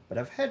 but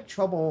I've had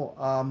trouble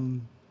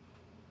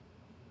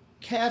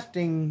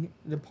casting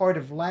the part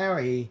of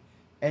Larry,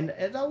 and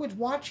as I was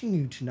watching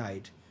you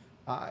tonight,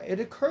 it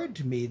occurred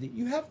to me that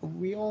you have a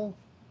real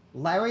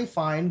Larry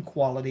Fine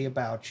quality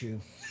about you,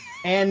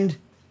 and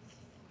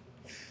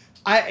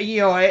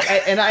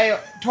I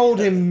told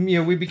him,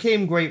 we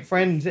became great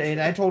friends, and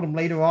I told him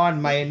later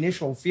on my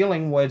initial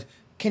feeling was,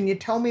 can you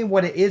tell me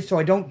what it is so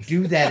I don't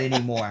do that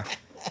anymore?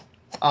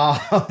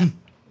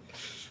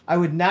 I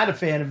was not a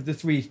fan of the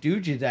Three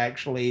Stooges,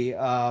 actually.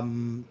 I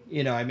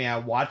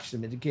watched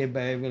them as a kid,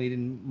 but I really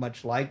didn't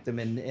much like them,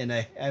 and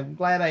I'm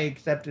glad I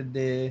accepted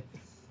the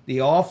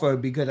offer,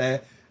 because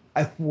I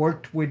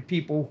worked with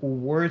people who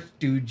were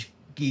Stooge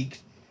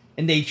geeks,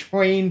 and they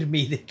trained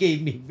me. They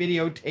gave me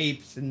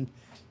videotapes and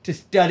to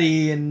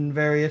study and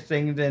various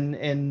things,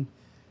 and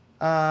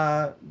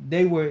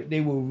they were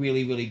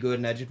really, really good,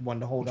 and I just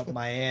wanted to hold up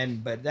my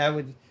end. But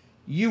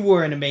you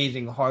were an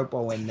amazing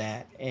Harpo in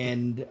that,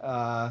 and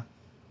I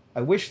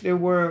wish there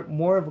were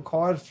more of a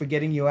cause for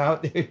getting you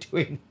out there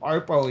doing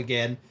Harpo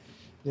again.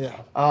 Yeah.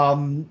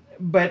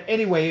 But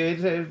anyway,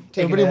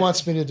 everybody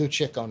wants me to do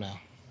Chico now.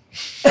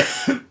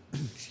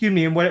 Excuse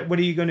me, and what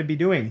are you going to be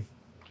doing?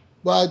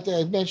 Well,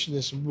 I mentioned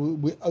this.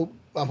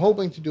 I'm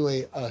hoping to do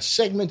a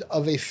segment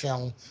of a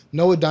film.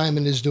 Noah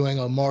Diamond is doing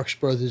a Marx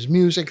Brothers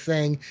music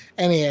thing,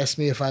 and he asked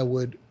me if I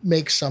would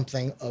make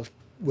something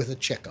with a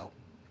Chico.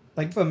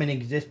 Like from an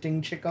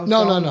existing Chico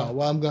No. song?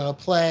 Well, I'm going to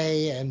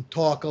play and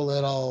talk a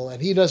little,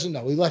 and he doesn't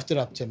know. He left it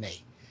up to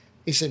me.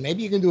 He said,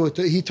 maybe you can do it.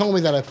 He told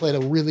me that I played a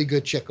really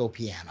good Chico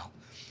piano.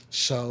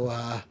 So,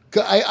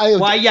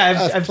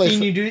 I've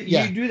seen you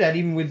do that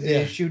even with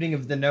the shooting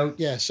of the notes.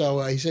 Yeah,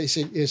 so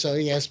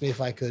he asked me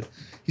if I could.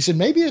 He said,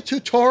 maybe a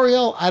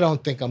tutorial. I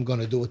don't think I'm going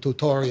to do a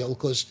tutorial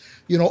because,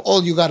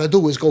 all you got to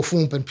do is go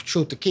foomp and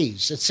shoot the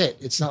keys. That's it.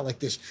 It's not like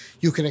this.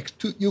 You can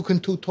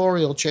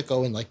tutorial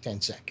Chico in like 10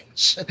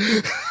 seconds.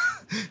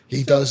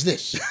 He does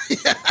this.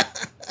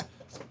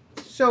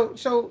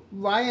 So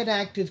Riot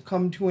Act has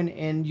come to an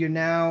end. You're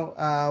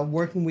now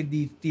working with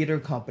these theater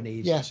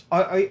companies. Yes.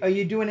 Are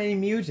you doing any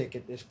music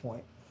at this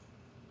point?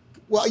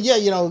 Well, yeah,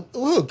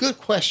 good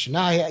question.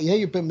 Now,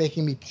 you've been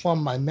making me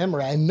plumb my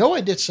memory. I know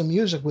I did some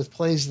music with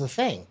Plays the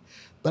Thing,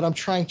 but I'm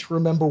trying to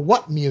remember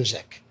what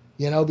music,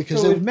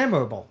 because so it was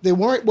memorable. They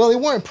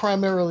weren't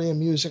primarily a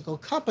musical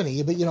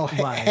company, but,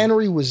 Right.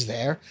 Henry was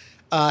there.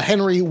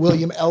 Henry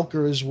William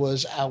Elkers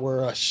was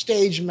our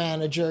stage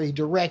manager. He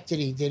directed.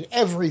 He did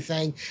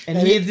everything. And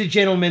he's the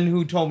gentleman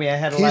who told me I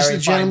had a Larry Fine quality. He's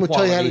the gentleman who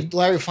told you I had a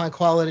Larry Fine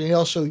quality. And he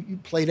also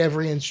played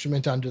every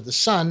instrument under the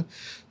sun.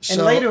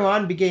 And later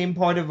on became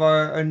part of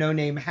our No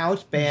Name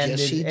house band.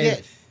 Yes, he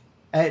did.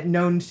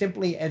 Known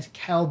simply as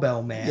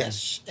Cowbell Man.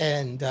 Yes.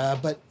 And,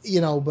 but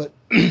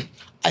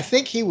I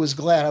think he was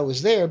glad I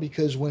was there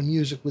because when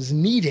music was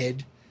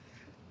needed,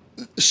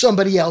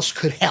 somebody else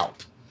could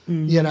help.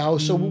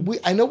 So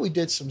I know we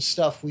did some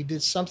stuff. We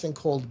did something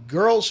called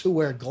Girls Who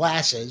Wear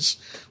Glasses,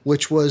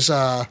 which was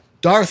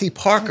Dorothy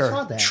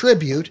Parker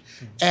tribute,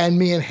 and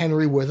me and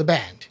Henry were the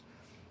band.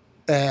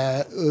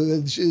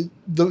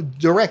 The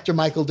director,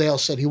 Michael Dale,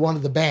 said he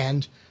wanted the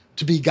band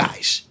to be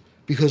guys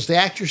because the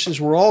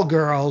actresses were all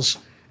girls,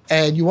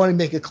 and you want to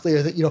make it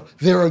clear that,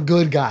 there are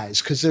good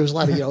guys because there's a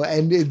lot of,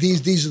 and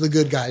these are the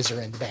good guys that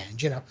are in the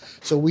band,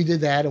 So we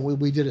did that, and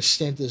we did a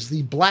stint as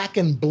the Black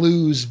and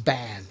Blues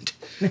Band.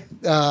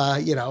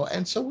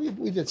 And so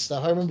we did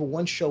stuff. I remember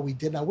one show we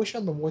did, and I wish I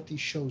remember what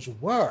these shows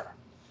were.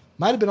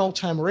 Might have been Old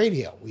Time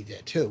Radio we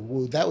did, too.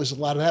 A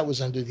lot of that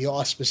was under the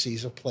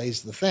auspices of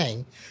Plays the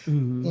Thing.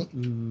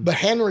 But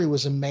Henry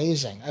was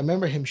amazing. I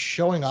remember him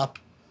showing up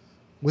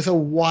with a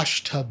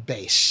wash tub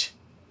bass.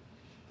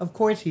 Of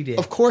course he did.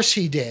 Of course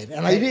he did.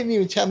 And I didn't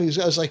even tell me.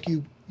 I was like,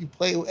 you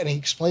play it, and he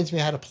explained to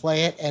me how to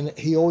play it, and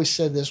he always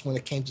said this when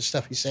it came to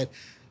stuff. He said,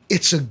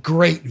 it's a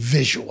great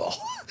visual.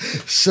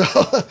 So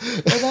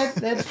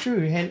that's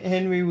true.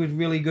 Henry was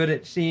really good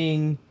at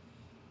seeing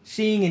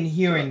and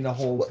hearing the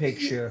whole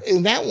picture.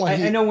 In that one,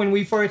 I know when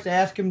we first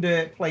asked him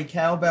to play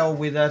cowbell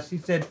with us, he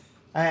said,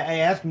 I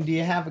asked him, do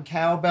you have a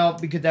cowbell?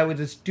 Because that was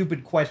a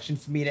stupid question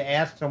for me to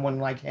ask someone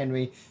like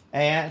Henry.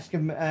 I asked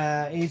him,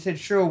 he said,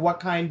 sure, what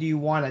kind do you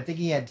want? I think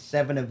he had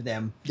 7 of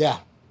them. Yeah.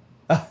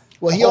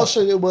 Well, he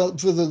also,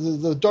 for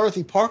the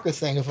Dorothy Parker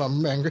thing, if I'm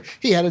remembering,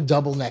 he had a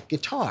double neck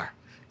guitar.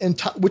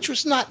 Which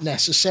was not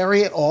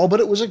necessary at all, but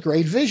it was a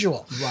great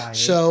visual. Right.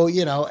 So,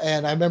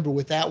 and I remember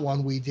with that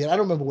one we did, I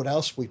don't remember what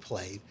else we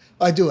played.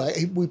 I do.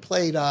 We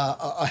played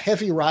a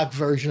heavy rock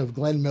version of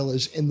Glenn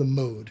Miller's In the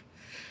Mood.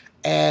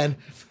 And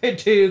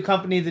to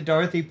accompany the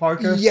Dorothy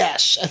Parker?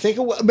 Yes. I think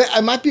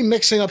I might be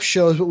mixing up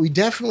shows, but we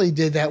definitely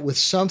did that with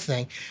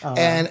something.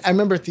 And I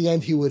remember at the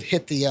end he would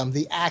hit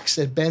the axe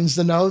that bends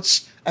the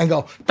notes and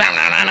go,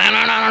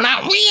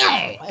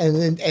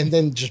 and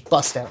then just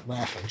bust out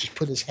laughing, just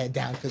put his head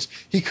down because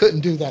he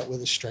couldn't do that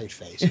with a straight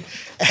face.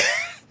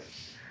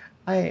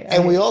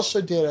 And we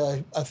also did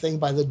a thing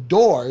by The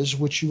Doors,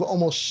 which you've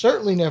almost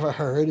certainly never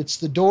heard. It's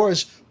The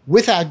Doors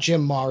without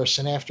Jim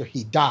Morrison after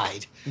he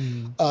died.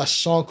 A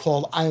song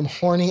called I Am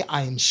Horny,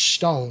 I Am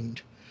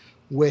Stoned,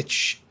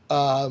 which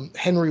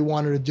Henry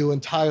wanted to do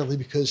entirely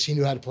because he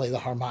knew how to play the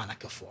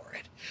harmonica for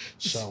it.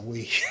 So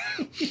we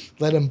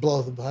let him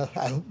blow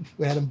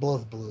we had him blow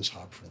the blues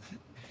harp for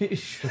that.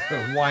 Sure,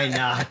 why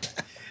not?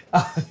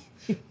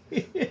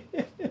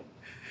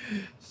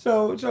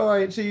 So all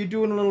right, so you're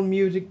doing a little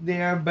music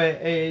there,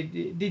 but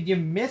did you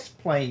miss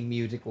playing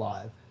music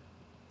live?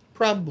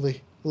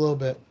 Probably a little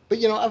bit.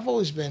 But, I've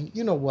always been,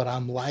 what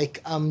I'm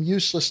like. I'm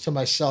useless to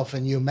myself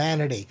and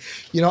humanity.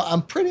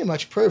 I'm pretty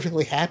much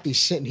perfectly happy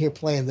sitting here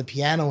playing the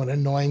piano and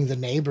annoying the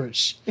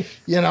neighbors,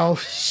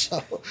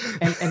 so.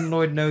 And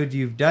Lord knows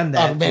you've done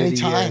that. Many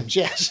times,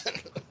 yes.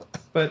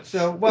 But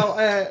so,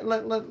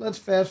 let's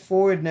fast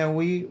forward now.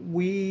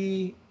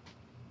 We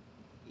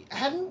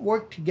hadn't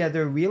worked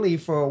together really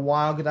for a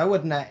while because I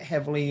wasn't that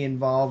heavily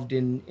involved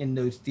in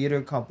those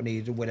theater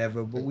companies or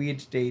whatever, but we had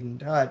stayed in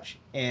touch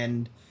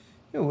and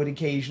would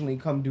occasionally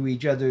come to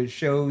each other's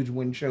shows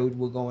when shows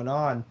were going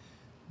on.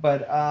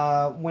 But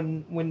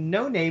when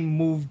No Name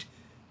moved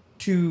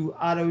to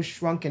Otto's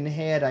Shrunken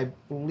Head, I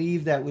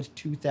believe that was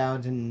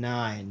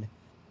 2009.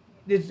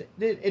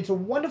 It's a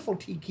wonderful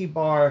tiki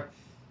bar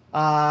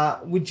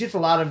with just a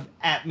lot of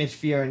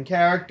atmosphere and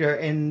character.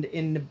 And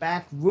in the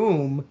back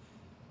room,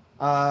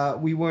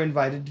 we were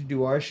invited to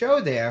do our show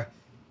there.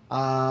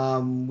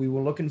 We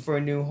were looking for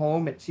a new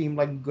home. It seemed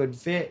like a good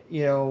fit,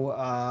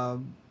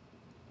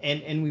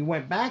 and we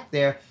went back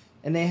there,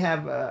 and they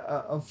have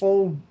a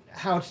full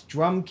house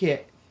drum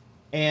kit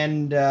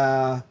and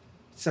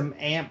some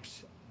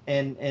amps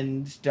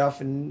and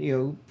stuff,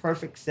 and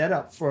perfect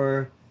setup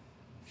for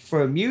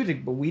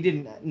music. But we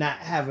didn't not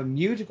have a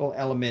musical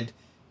element.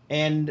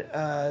 And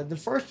the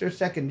first or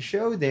second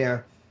show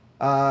there,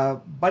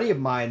 buddy of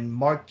mine,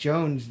 Mark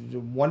Jones, is a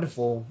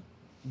wonderful,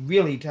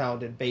 really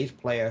talented bass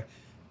player,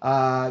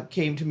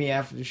 came to me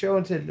after the show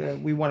and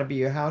said, we want to be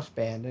your house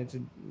band. I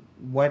said,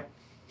 what?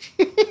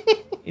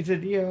 He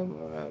said,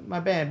 my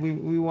band,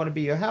 we want to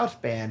be your house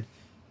band.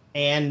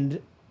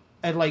 And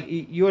And like,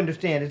 you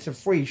understand, it's a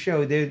free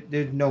show.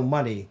 There's no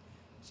money.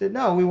 I said,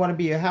 no, we want to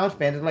be a house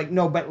band. It's like,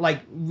 no, but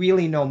like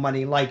really no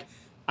money. Like,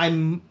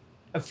 I'm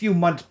a few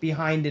months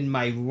behind in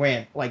my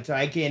rent. Like, so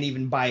I can't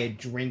even buy a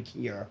drink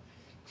here.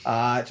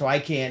 So I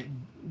can't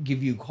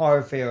give you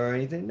car fare or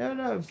anything.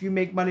 No, if you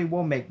make money,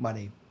 we'll make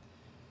money.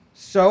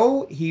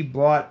 So he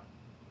brought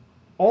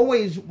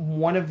always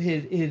one of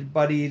his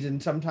buddies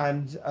and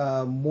sometimes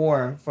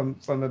more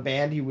from a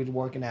band he was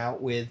working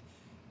out with.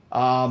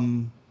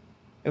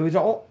 It was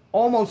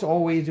almost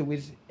always, it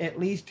was at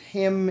least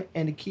him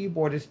and a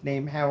keyboardist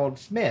named Harold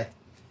Smith.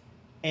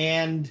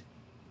 And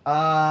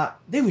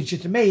they was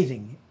just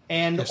amazing.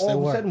 And yes,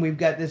 all of a sudden we've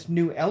got this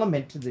new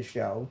element to the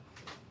show.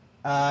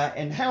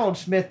 And Harold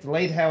Smith, the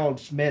late Harold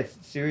Smith,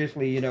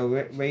 seriously,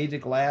 raised a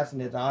glass in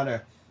his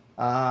honor.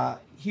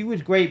 He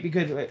was great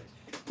because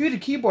he was a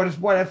keyboardist.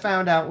 What I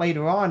found out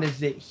later on is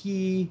that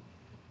he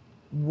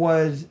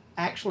played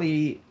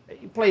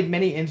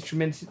many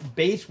instruments.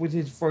 Bass was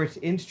his first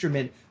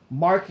instrument.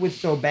 Mark was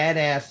so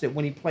badass that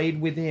when he played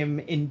with him,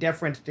 in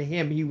deference to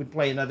him, he would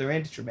play another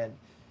instrument.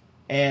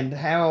 And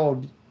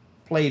Harold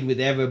played with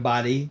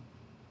everybody.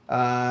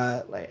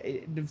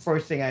 The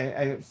first thing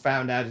I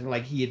found out is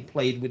like he had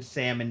played with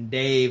Sam and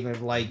Dave,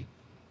 and like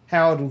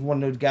Harold was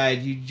one of those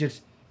guys you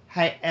just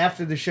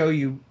after the show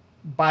you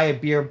buy a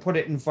beer, put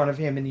it in front of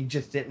him, and he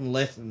just didn't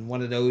listen.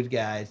 One of those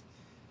guys.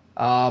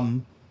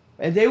 And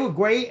they were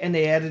great, and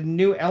they added a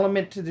new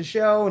element to the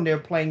show, and they're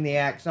playing the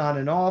acts on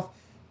and off.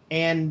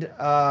 And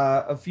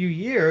a few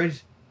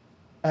years,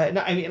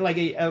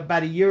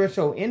 about a year or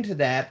so into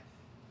that,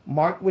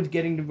 Mark was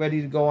getting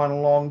ready to go on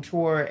a long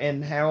tour,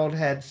 and Harold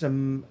had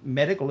some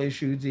medical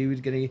issues. He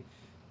was going to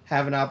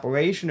have an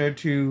operation or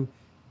two,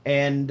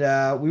 and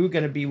we were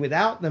going to be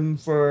without them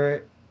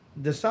for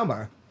the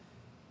summer.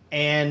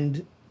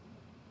 And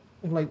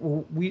like,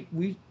 well,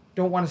 we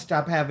don't want to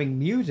stop having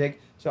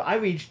music, so I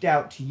reached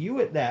out to you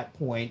at that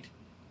point.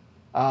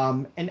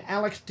 And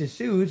Alex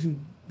D'Souza, who's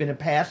been a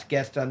past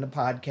guest on the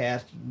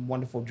podcast,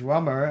 wonderful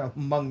drummer,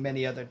 among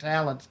many other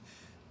talents,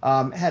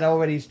 had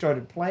already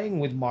started playing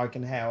with Mark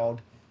and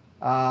Harold,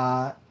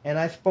 and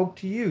I spoke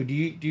to you. Do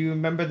you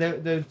remember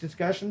those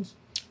discussions?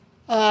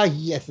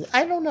 Yes.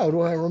 I don't know.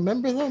 Do I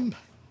remember them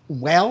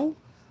well?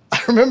 I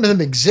remember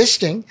them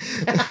existing,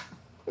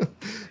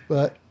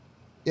 but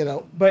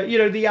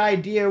the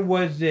idea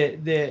was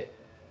that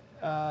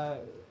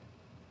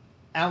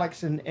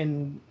Alex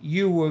and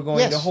you were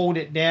going to hold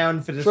it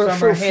down for the summer.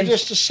 For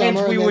just the summer,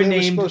 hence we were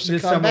named the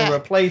summer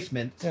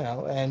replacement.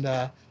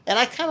 And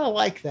I kind of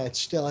like that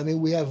still. I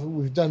mean,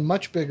 we've done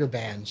much bigger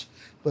bands,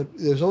 but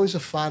there's always a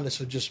fondness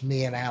of just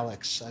me and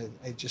Alex.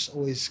 I just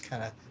always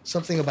kind of,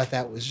 something about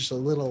that was just a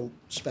little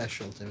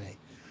special to me.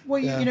 Well,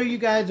 you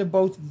guys are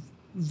both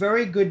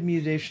very good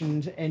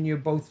musicians, and you're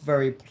both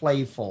very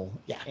playful.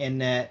 Yeah.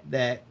 And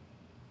that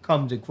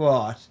comes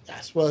across.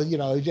 Yes. Well,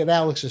 and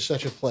Alex is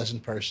such a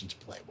pleasant person to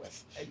play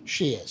with.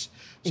 She is.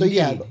 So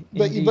Indeed.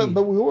 but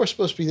we were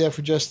supposed to be there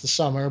for just the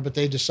summer, but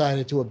they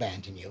decided to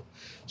abandon you.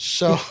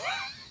 So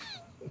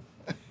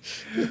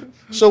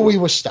so we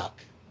were stuck.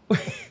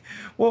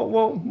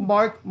 Well,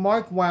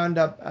 Mark wound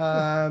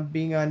up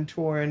being on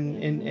tour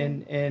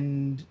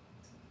and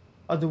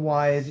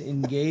otherwise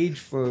engaged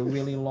for a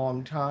really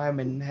long time,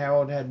 and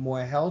Harold had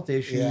more health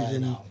issues.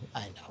 Yeah,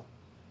 I know.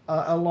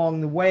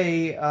 Along the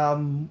way,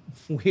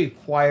 we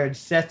acquired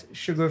Seth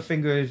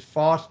Sugarfingers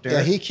Foster.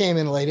 Yeah, he came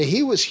in later.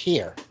 He was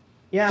here.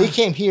 Yeah, he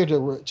came here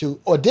to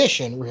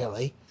audition.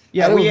 Really.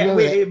 Yeah.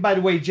 We by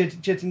the way,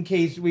 just in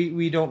case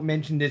we don't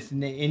mention this in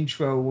the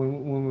intro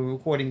when we're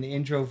recording the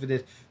intro for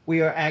this,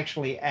 we are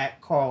actually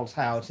at Carl's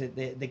house at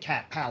the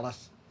Cat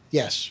Palace.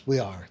 Yes, we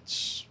are.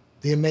 It's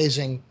the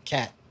amazing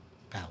Cat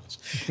Palace.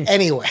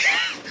 Anyway,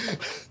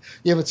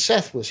 yeah, but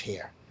Seth was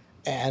here,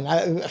 and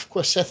of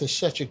course Seth is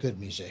such a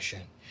good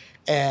musician.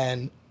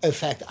 And in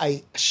fact,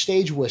 I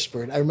stage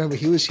whispered. I remember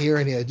he was here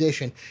in the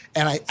audition,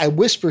 and I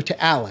whispered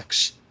to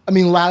Alex. I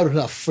mean, loud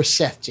enough for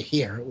Seth to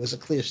hear. It was a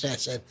clear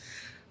Seth. Said,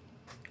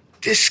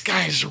 "This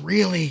guy's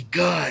really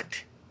good.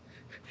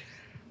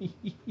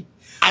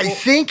 I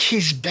think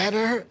he's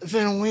better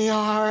than we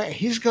are.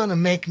 He's going to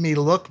make me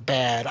look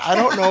bad. I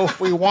don't know if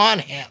we want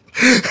him."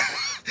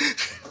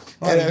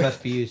 Well, he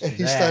must be used to that.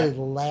 He started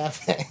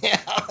laughing.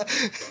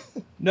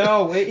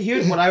 No,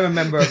 here's what I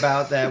remember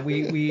about that.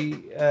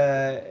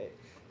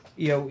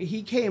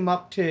 He came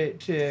up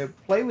to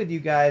play with you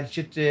guys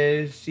just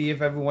to see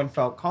if everyone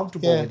felt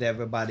comfortable with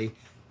everybody.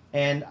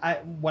 And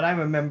what I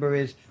remember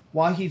is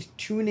while he's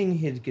tuning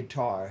his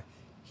guitar,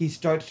 he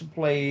starts to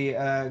play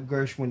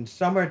Gershwin's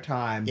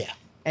Summertime. Yeah.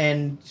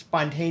 And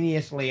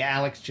spontaneously,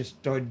 Alex just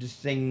started to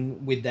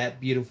sing with that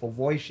beautiful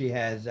voice she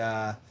has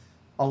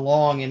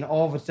along. And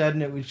all of a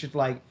sudden, it was just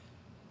like,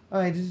 all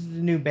right, this is a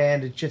new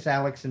band. It's just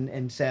Alex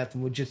and Seth,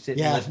 and we'll just sit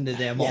and listen to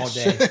them all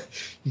day.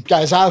 You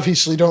guys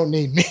obviously don't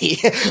need me.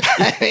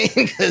 I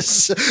mean,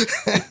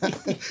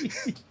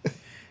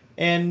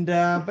 and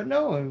but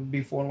no,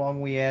 before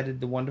long we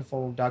added the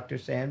wonderful Dr.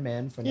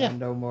 Sandman,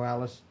 Fernando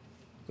Morales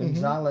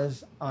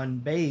Gonzalez on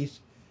bass,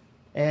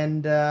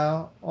 And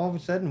all of a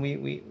sudden,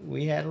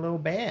 we had a little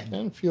band.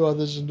 And a few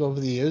others over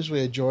the years. We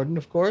had Jordan,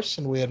 of course,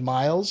 and we had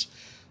Miles.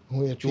 And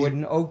we had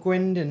Jordan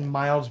Oakwind and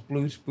Miles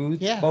Blue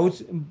Spruce. Yeah.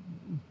 Both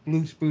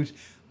Blue Spruce,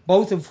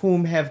 both of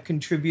whom have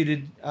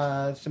contributed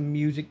some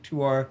music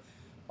to our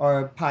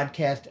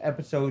podcast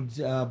episodes,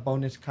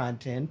 bonus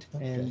content,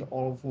 and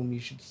all of whom you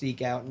should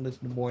seek out and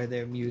listen to more of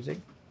their music.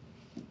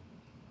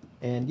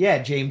 And yeah,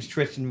 James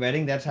Tristan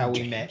Redding, that's how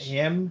we met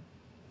him.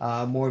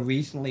 More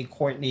recently,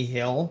 Courtney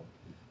Hill.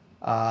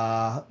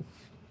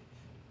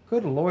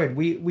 Good Lord,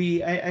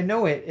 I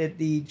know it at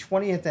the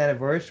 20th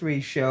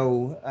anniversary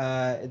show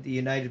at the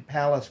United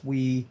Palace,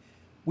 we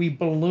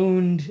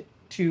ballooned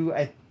to,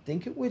 I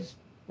think it was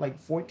like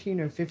 14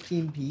 or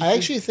 15 pieces. I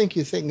actually think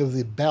you're thinking of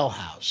the Bell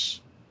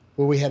House,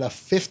 where we had a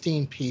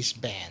 15-piece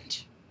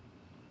band.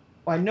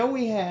 Well, I know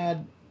we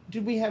had.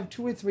 Did we have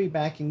 2 or 3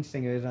 backing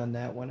singers on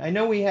that one? I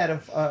know we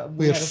had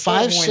we had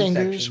 5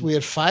 singers. Section. We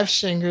had 5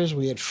 singers.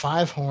 We had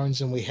 5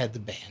 horns, and we had the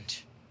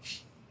band.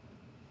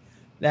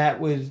 That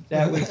was.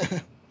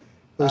 It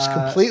was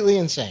completely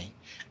insane,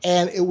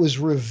 and it was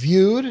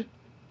reviewed.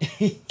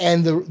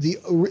 And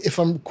the if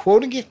I'm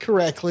quoting it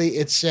correctly,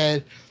 it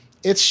said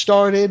it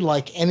started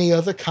like any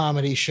other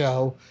comedy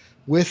show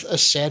with a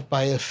set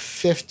by a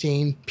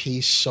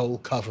 15-piece soul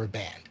cover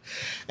band.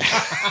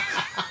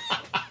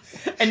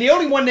 And the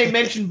only one they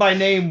mentioned by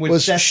name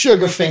was Seth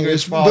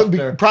Sugarfingers,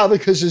 Foster. Probably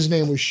because his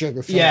name was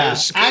Sugarfingers. Yeah,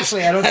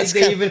 actually, I don't think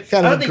they even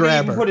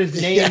put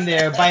his name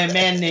there by a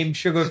man named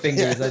Sugarfingers.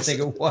 Yes. I think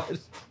it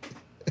was.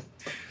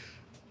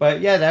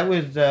 But yeah, that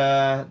was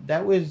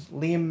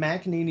Liam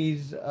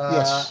McEnany's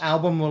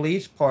album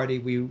release party.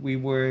 We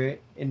were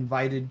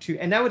invited to,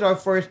 and that was our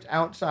first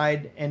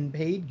outside and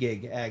paid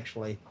gig.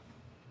 Actually,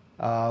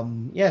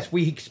 yes,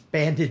 we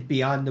expanded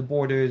beyond the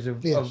borders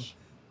of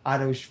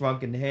Otto's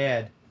Shrunken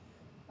Head.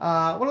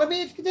 Well, let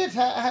me ask you this: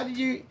 how did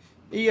you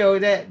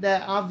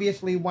that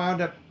obviously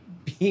wound up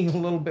being a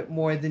little bit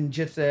more than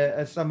just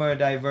a summer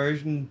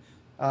diversion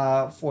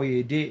for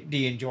you. Do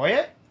you enjoy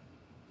it?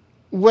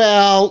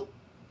 Well,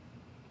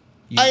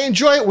 I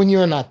enjoy it when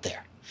you're not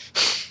there.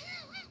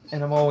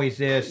 And I'm always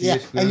there. So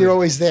and you're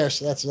always there,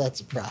 so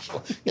that's a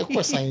problem. Of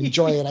course, I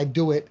enjoy it. I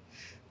do it.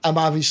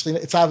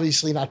 It's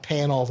obviously not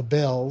paying all the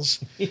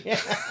bills. Yeah.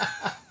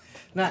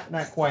 Not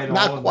quite all.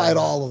 Not quite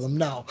all of them.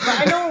 No. But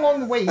I know along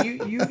the way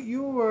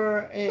you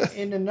were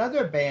in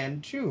another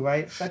band too,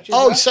 right? Such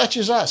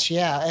As Us.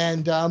 Yeah.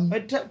 And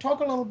but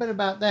talk a little bit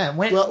about that.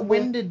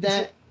 When did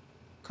that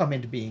come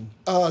into being?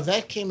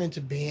 That came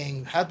into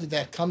being. How did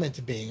that come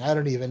into being? I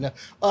don't even know.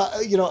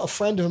 A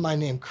friend of mine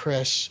named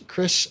Chris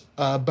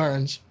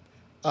Burns,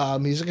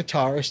 he's a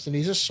guitarist and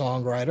he's a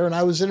songwriter, and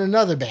I was in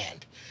another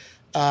band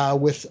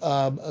with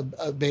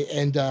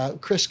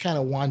Chris kind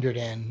of wandered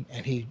in,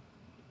 and he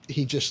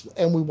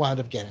and we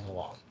wound up getting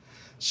along.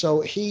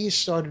 So he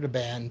started a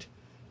band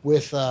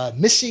with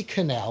Missy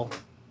Cannell,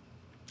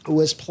 who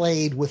has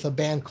played with a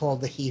band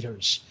called the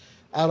Heaters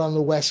out on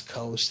the West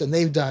Coast, and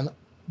they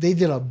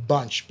did a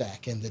bunch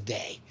back in the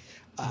day.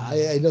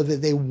 I know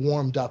that they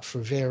warmed up for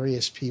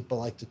various people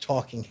like the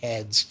Talking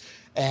Heads,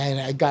 and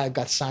I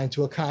got signed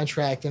to a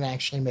contract and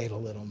actually made a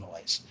little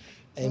noise.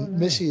 And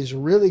Missy is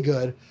really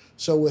good.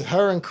 So with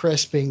her and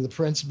Chris being the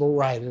principal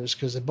writers,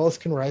 because they both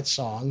can write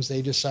songs,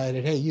 they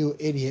decided, hey, you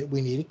idiot,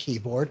 we need a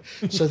keyboard.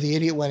 So the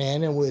idiot went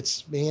in, and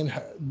it's me and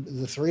her,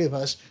 the 3 of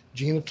us,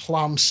 Gina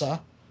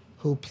Tlomsa,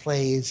 who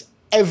plays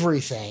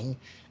everything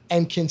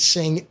and can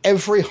sing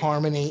every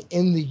harmony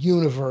in the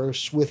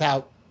universe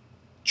without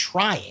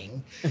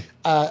trying. You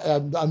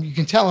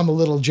can tell I'm a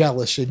little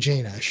jealous of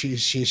Gina.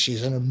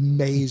 She's an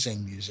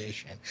amazing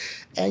musician.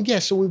 And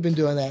so we've been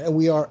doing that. And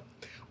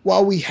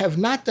while we have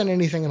not done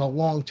anything in a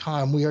long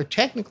time, we are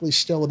technically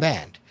still a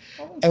band.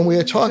 And we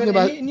are talking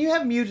about... And you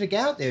have music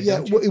out there,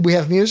 don't you? We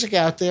have music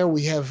out there.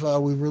 We have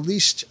we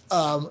released 3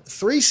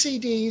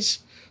 CDs,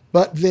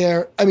 but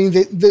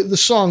the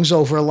songs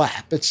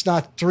overlap. It's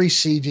not 3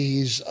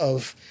 CDs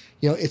of...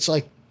 it's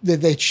like they're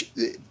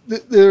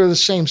the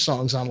same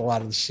songs on a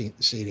lot of the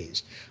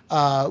CDs.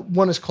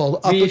 One is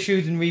called...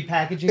 Reissues and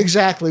repackaging?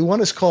 Exactly.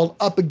 One is called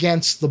Up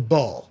Against the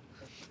Bull.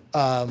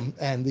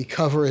 And the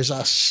cover is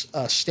us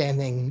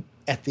standing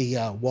at the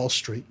Wall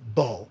Street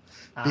Bull,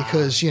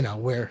 because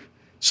where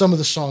some of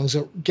the songs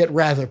get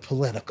rather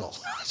political.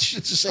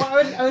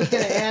 I was going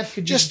to ask,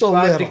 could you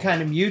describe the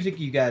kind of music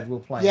you guys were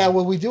playing? Yeah,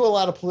 well, we do a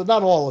lot of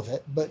not all of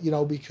it, but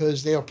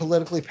because they are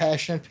politically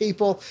passionate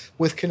people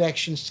with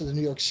connections to the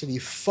New York City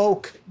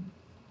folk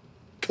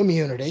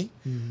community.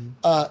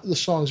 Mm-hmm. The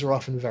songs are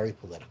often very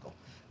political.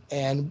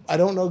 And I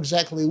don't know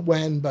exactly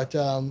when, but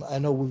I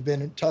know we've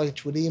been in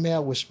touch with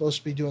email. We're supposed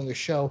to be doing a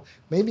show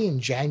maybe in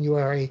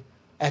January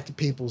at the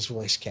People's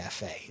Voice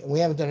Cafe. And we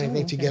haven't done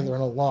anything together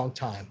in a long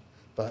time.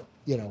 But,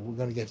 we're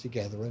going to get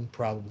together and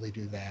probably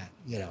do that,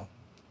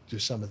 do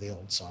some of the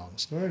old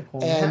songs. Very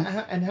cool.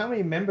 And how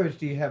many members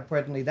do you have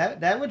presently?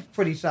 That was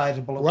pretty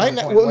sizable at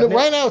right one now. point,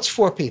 Right now it's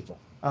 4 people.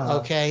 Uh-huh.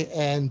 Okay,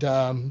 and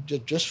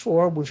just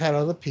 4. We've had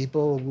other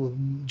people.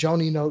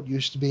 Joni Note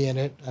used to be in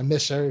it. I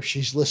miss her. If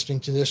she's listening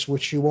to this,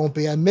 which she won't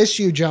be. I miss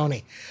you,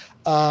 Joni.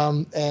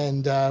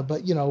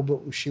 But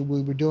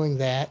we were doing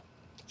that,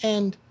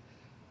 and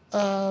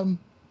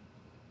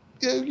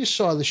you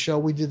saw the show.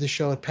 We did the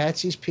show at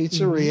Patsy's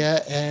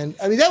Pizzeria, and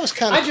I mean that was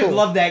kind of. I just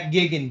love that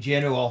gig in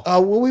general.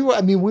 We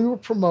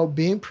were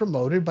being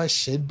promoted by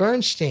Sid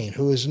Bernstein,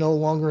 who is no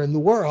longer in the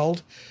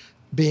world,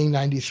 being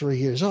 93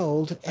 years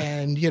old,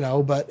 and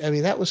But I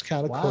mean that was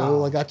kind of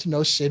cool. I got to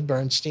know Sid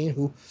Bernstein,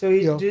 who. So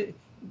he did.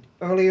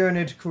 Earlier in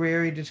his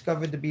career, he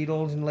discovered the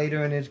Beatles, and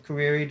later in his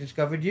career, he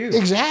discovered you.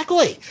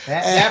 Exactly.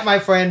 That, my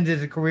friend,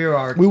 is a career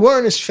arc. We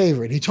weren't his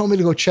favorite. He told me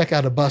to go check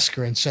out a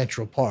busker in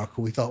Central Park,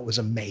 who we thought was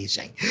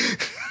amazing.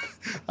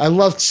 I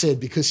loved Sid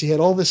because he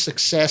had all this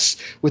success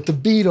with the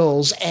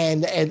Beatles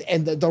and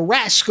the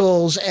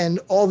Rascals and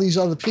all these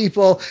other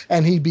people,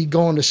 and he'd be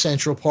going to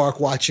Central Park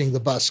watching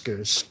the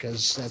buskers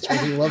because that's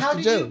what he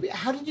loved to do.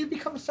 How did you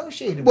become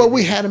associated Well, with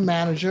we him? had a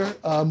manager,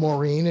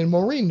 Maureen, and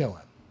Maureen knew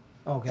him.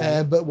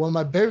 Okay. But one of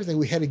my favorite things,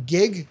 we had a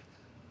gig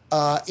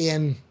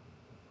in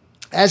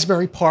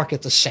Asbury Park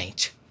at the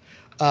Saint.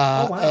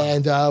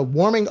 And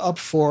warming up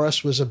for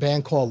us was a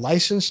band called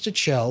License to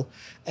Chill,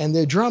 and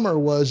their drummer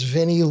was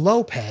Vinny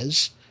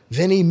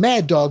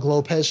Mad Dog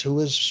Lopez, who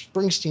was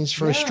Springsteen's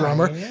first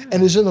drummer,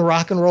 and is in the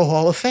Rock and Roll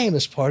Hall of Fame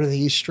as part of the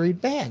East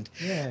Street Band.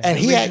 Yeah, and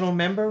original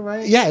member,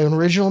 right? Yeah, an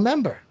original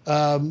member.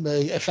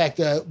 In fact,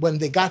 when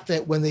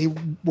they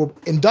were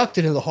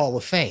inducted in the Hall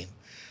of Fame,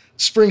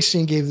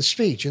 Springsteen gave the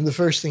speech, and the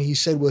first thing he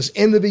said was,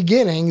 "In the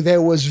beginning,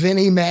 there was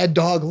Vinny Mad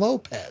Dog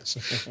Lopez."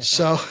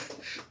 So,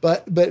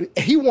 but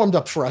he warmed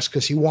up for us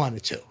because he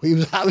wanted to. He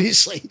was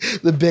obviously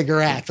the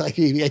bigger act.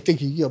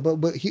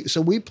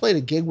 So we played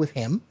a gig with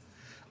him,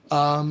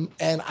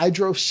 and I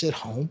drove Sid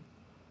home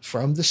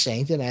from the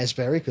Saint in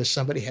Asbury because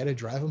somebody had to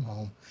drive him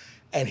home,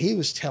 and he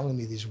was telling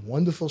me these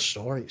wonderful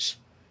stories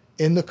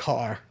in the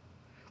car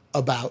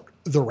about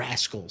the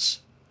Rascals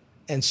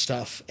and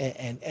stuff,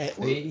 and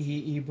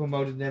he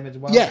promoted them as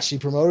well. Yes, he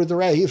promoted the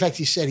Rascals. In fact,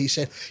 he said,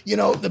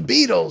 the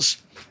Beatles.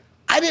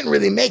 I didn't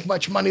really make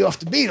much money off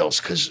the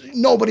Beatles because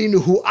nobody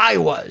knew who I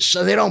was,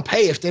 so they don't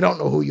pay if they don't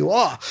know who you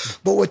are.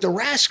 But with the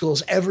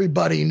Rascals,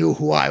 everybody knew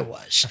who I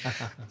was.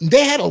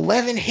 They had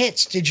 11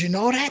 hits. Did you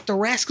know that? The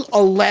Rascals,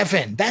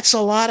 11. That's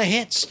a lot of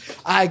hits.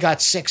 I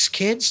got 6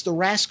 kids. The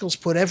Rascals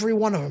put every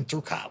one of them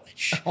through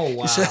college. Oh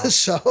wow!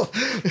 So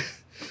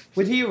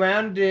was he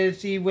around to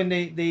see when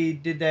they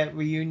did that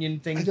reunion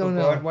thing for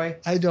Broadway?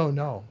 I don't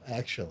know,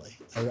 actually.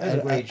 That's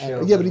a great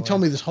show. Yeah, but he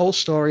told me this whole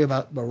story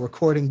about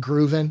recording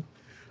Groovin'.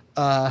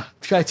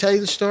 Can I tell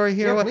you the story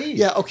here? Yeah, please.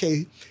 Yeah,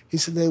 okay. He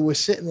said they were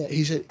sitting there.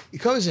 He said, he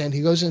goes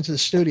into the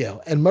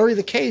studio, and Murray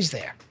the K's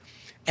there,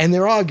 and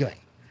they're arguing.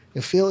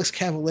 And Felix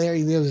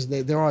Cavallari,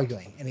 they're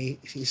arguing. And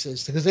he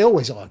says, because they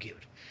always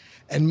argued.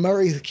 And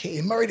Murray the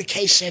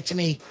K said to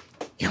me,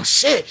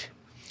 Sid,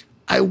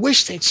 I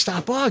wish they'd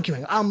stop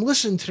arguing. I'm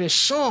listening to this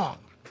song.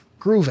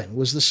 Groovin'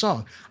 was the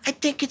song. I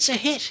think it's a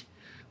hit,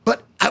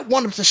 but I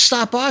want them to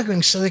stop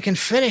arguing so they can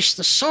finish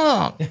the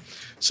song.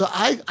 So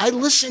I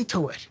listened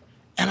to it,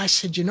 and I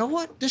said, you know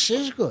what? This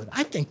is good.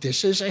 I think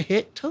this is a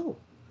hit, too.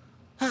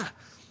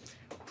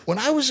 When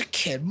I was a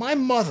kid, my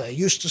mother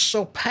used to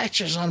sew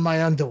patches on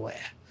my underwear.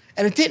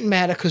 And it didn't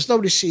matter because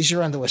nobody sees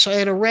your underwear. So I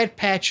had a red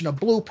patch and a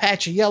blue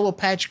patch, a yellow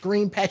patch,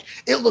 green patch.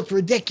 It looked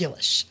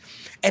ridiculous.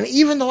 And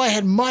even though I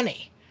had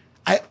money,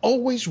 I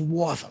always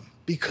wore them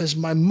because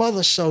my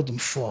mother sewed them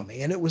for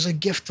me, and it was a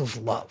gift of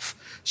love.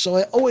 So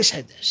I always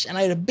had this, and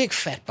I had a big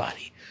fat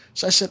body.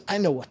 So I said, I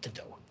know what to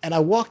do. And I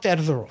walked out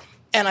of the room,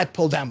 and I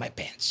pulled down my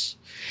pants.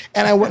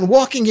 And I went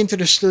walking into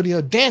the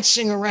studio,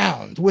 dancing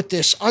around with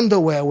this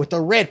underwear with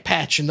the red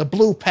patch and the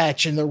blue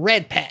patch and the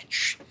red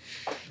patch.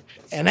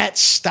 And that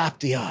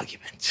stopped the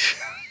argument.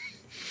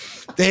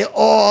 They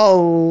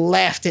all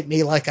laughed at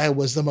me like I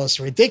was the most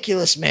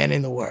ridiculous man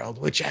in the world,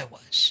 which I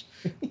was.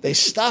 They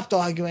stopped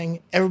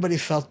arguing. Everybody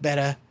felt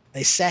better.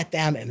 They sat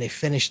down and they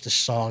finished the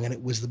song, and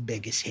it was the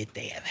biggest hit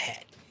they ever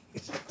had.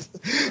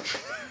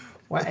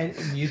 Well, and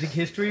music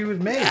history was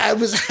made. I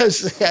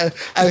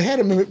had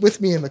him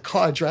with me in the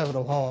car driving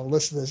him home,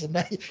 listening to this, and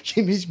now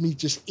he needs me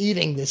just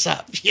eating this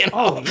up.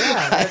 Oh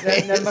yeah,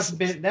 that must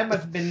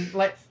have been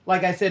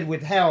like I said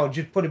with Harold.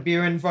 Just put a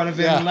beer in front of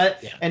him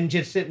and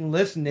just sit and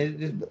listen.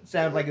 It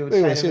sounded like it was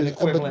kind of an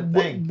equivalent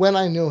thing. When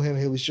I knew him,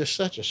 he was just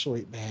such a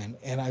sweet man,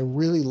 and I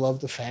really loved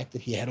the fact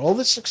that he had all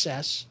this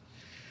success,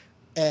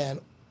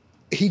 and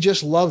he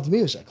just loved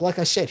music. Like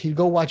I said, he'd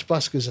go watch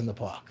buskers in the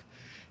park.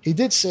 He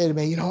did say to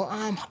me,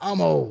 I'm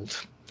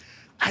old.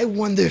 I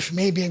wonder if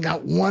maybe I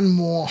got one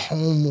more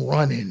home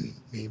run in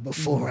me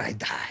before I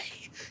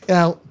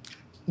die.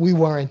 We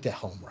weren't the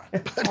home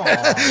run.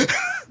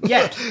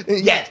 Yet.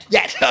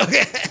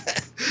 Okay.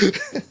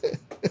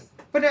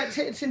 But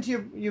since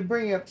you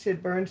bring up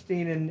Sid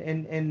Bernstein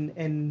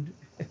and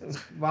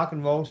rock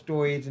and roll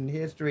stories and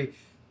history,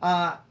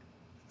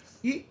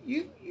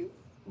 you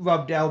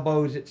rubbed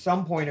elbows at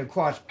some point or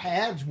crossed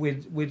paths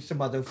with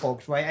some other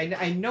folks, right?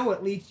 I know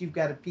at least you've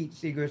got a Pete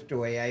Seeger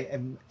story.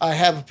 I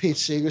have a Pete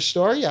Seeger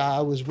story. Yeah,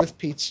 I was with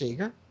Pete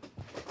Seeger,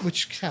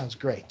 which sounds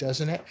great,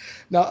 doesn't it?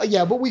 No,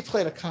 yeah, but we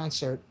played a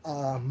concert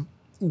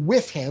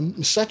with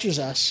him, Such As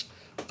Us,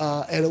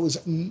 and it was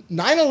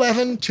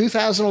 9/11,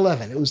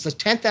 2011. It was the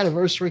 10th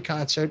anniversary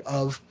concert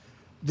of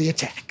The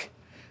Attack.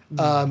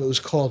 It was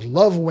called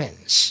Love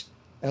Wins.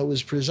 It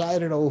was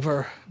presided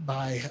over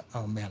by,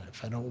 oh man,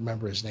 if I don't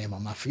remember his name,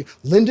 I'm not forgetting,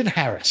 Lyndon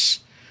Harris.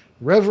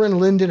 Reverend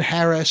Lyndon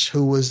Harris,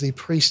 who was the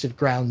priest at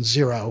Ground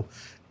Zero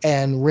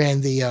and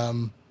ran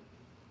the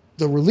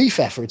relief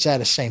efforts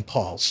out of St.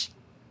 Paul's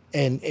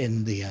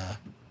in the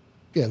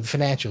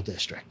financial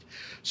district.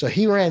 So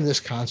he ran this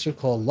concert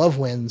called Love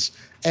Wins,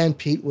 and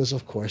Pete was,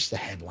 of course, the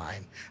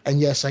headline. And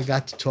yes, I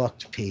got to talk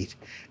to Pete.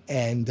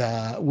 And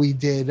we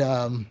did,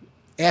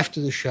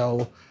 after the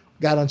show,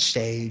 got on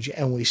stage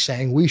and we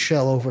sang We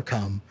Shall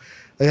Overcome.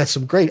 I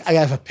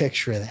have a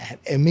picture of that.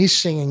 And me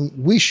singing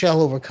We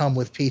Shall Overcome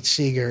with Pete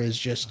Seeger is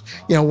just,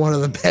 one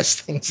of the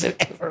best things that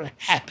ever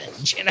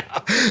happened,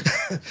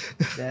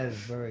 That is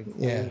very cool.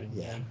 Yeah.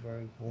 That's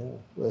very cool.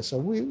 So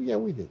we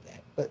did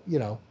that. But,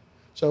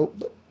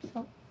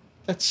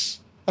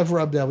 I've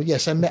rubbed elbows.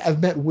 Yes, I've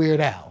met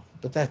Weird Al,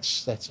 but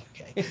that's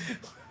okay.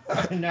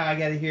 Now I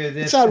got to hear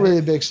this. It's not really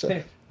a big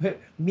story.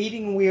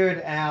 Meeting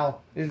Weird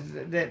Al is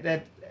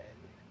that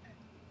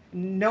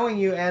knowing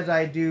you as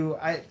I do,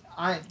 I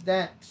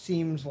that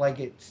seems like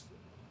it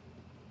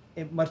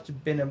must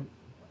have been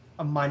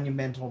a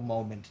monumental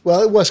moment.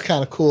 Well, it was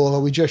kind of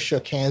cool. We just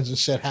shook hands and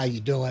said, "How you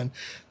doing?"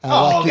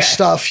 Your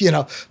stuff,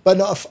 But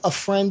no, a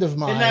friend of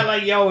mine. Isn't that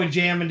like y'all were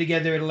jamming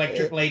together at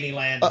Electric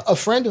Ladyland? A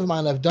friend of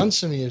mine I've done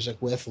some music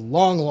with a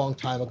long, long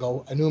time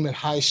ago. I knew him in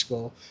high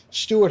school.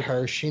 Stuart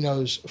Hirsch. He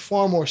knows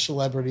far more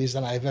celebrities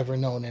than I've ever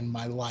known in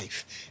my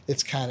life.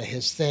 It's kind of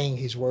his thing.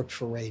 He's worked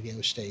for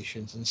radio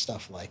stations and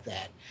stuff like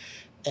that.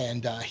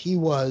 And he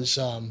was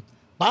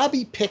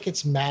Bobby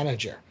Pickett's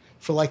manager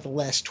for like the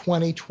last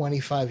 20,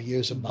 25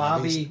 years of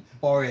Bobby's.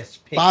 Boris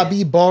Pickett.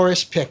 Bobby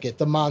Boris Pickett,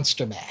 the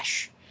Monster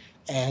Mash.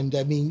 And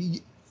I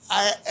mean,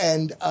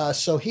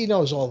 so he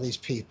knows all these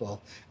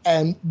people.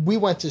 And we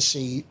went to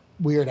see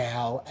Weird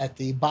Al at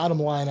the Bottom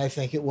Line, I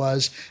think it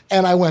was.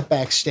 And I went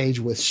backstage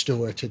with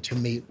Stuart to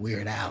meet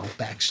Weird Al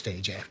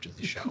backstage after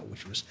the show,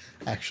 which was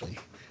actually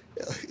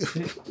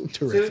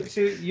terrific.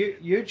 So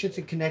you're just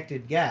a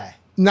connected guy.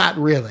 Not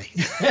really.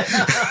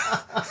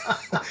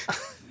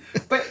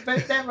 But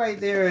that right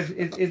there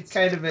is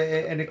kind of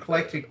an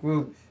eclectic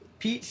group.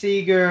 Pete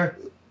Seeger,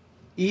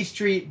 E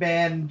Street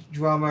Band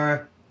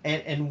drummer,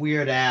 and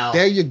Weird Al.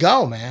 There you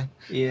go, man.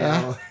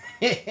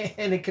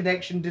 And a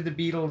connection to the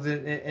Beatles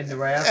and the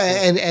rap.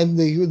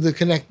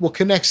 And what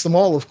connects them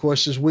all, of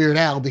course, is Weird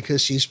Al,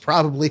 because he's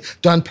probably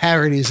done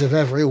parodies of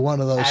every one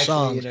of those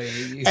songs.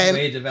 You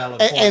made a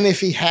valid point. And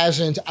if he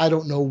hasn't, I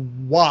don't know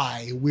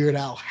why Weird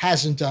Al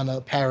hasn't done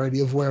a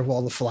parody of Where Have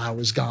All the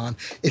Flowers Gone.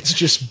 It's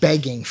just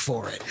begging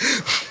for it.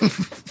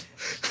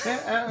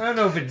 I don't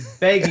know if it's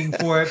begging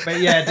for it, but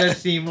yeah, it does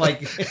seem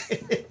like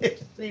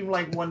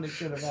one that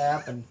should have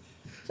happened.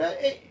 So,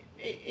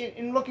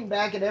 in looking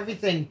back at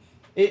everything,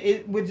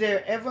 was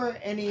there ever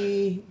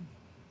any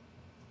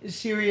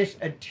serious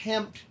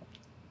attempt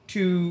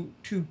to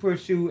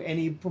pursue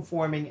any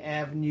performing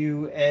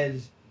avenue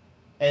as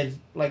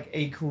like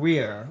a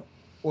career,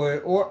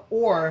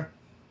 or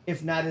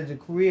if not as a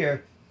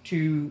career,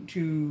 to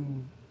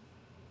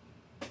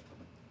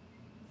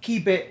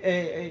keep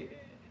it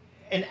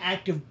an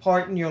active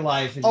part in your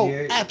life?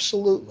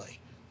 Absolutely.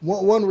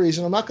 One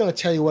reason, I'm not going to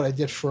tell you what I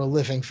did for a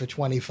living for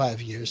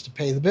 25 years to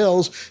pay the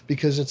bills,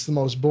 because it's the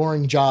most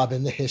boring job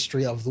in the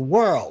history of the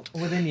world.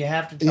 Well, then you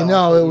have to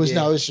tell us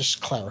it was just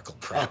clerical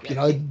crap. Okay.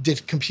 I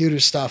did computer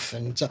stuff.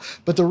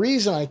 But the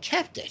reason I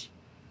kept it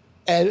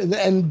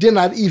and did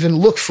not even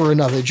look for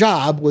another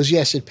job was,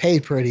 yes, it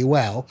paid pretty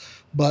well.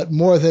 But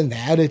more than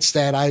that, it's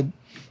that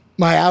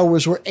my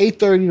hours were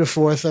 8:30 to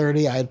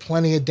 4:30. I had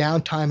plenty of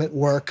downtime at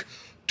work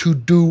to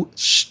do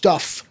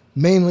stuff,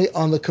 mainly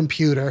on the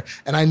computer,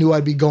 and I knew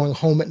I'd be going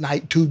home at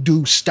night to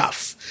do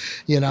stuff.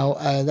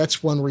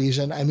 That's one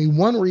reason. I mean,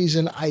 one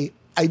reason I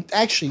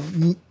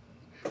actually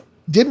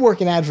did work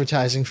in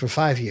advertising for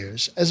 5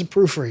 years as a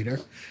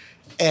proofreader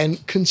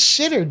and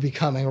considered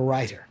becoming a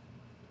writer.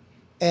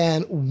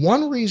 And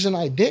one reason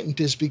I didn't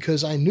is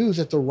because I knew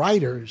that the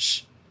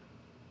writers,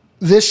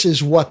 this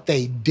is what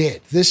they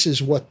did. This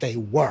is what they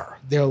were.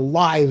 Their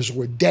lives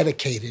were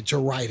dedicated to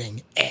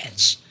writing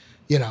ads.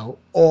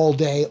 All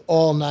day,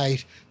 all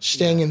night,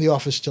 staying in the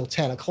office till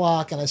 10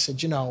 o'clock. And I said,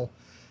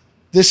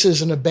 this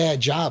isn't a bad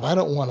job. I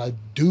don't want to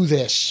do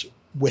this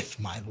with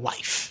my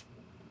life,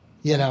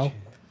 So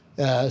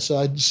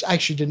I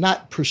actually did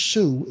not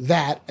pursue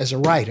that as a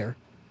writer,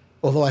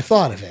 although I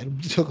thought of it.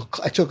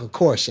 I took a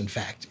course, in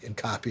fact, in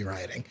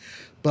copywriting.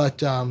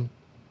 But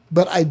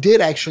I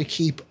did actually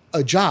keep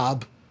a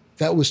job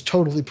that was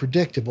totally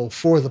predictable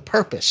for the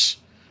purpose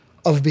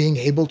of being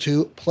able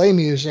to play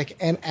music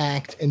and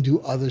act and do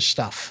other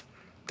stuff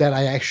that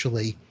I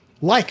actually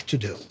like to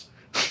do.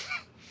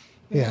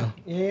 Yeah,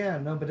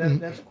 but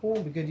that's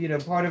cool,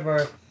 because part of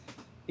our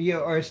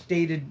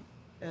stated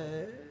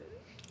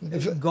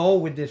goal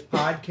with this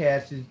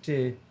podcast is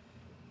to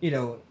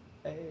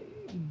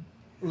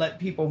let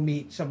people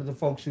meet some of the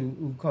folks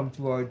who come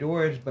through our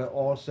doors, but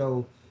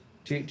also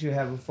to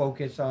have a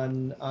focus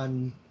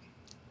on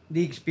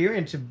the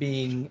experience of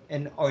being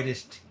an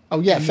artist. Oh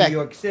yeah, in New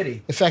York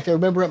City. In fact, I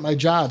remember at my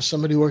job,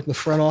 somebody who worked in the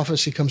front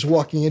office. He comes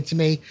walking into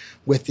me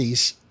with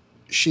these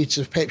sheets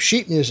of paper,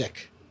 sheet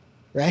music,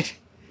 right?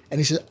 And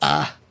he says,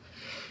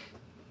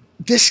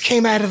 this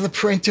came out of the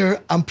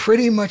printer. I'm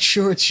pretty much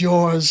sure it's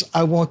yours.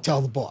 I won't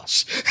tell the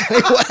boss.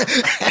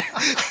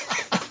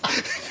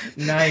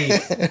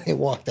 Nice. He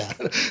walked out.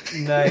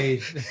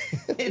 Nice.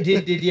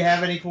 Did you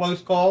have any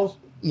close calls?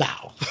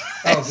 No.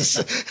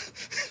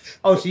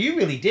 Oh, so you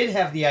really did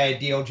have the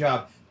ideal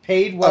job.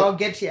 Paid well,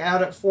 gets you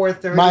out at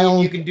 4:30,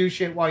 and you can do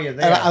shit while you're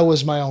there. I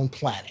was my own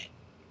planet,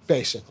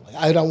 basically.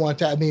 I don't want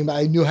to. I mean,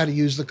 I knew how to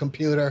use the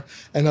computer,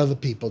 and other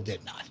people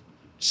did not.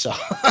 So.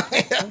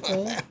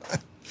 Okay.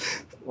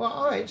 Well,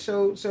 all right.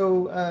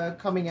 So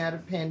coming out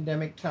of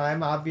pandemic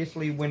time,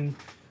 obviously, when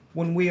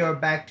we are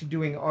back to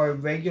doing our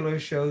regular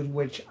shows,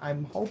 which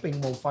I'm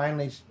hoping will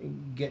finally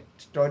get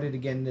started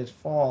again this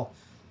fall,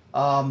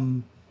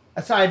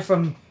 aside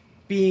from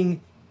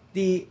being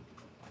the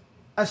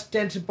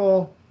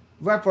ostensible,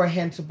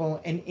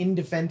 reprehensible, and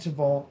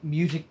indefensible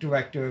music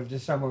director of the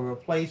Summer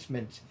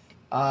Replacements,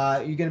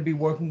 you're going to be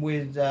working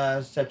with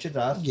such as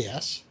us.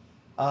 Yes.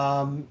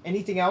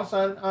 Anything else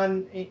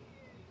on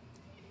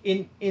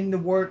in the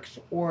works,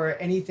 or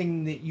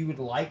anything that you would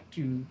like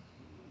to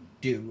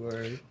do?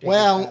 Or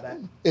well,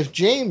 if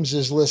James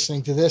is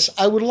listening to this,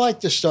 I would like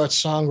to start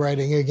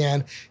songwriting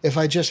again if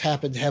I just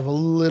happen to have a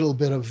little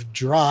bit of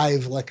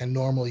drive like a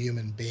normal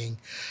human being.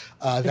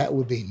 That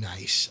would be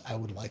nice. I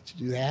would like to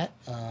do that.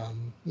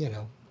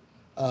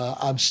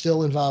 I'm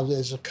still involved.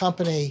 There's a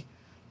company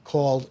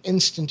called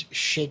Instant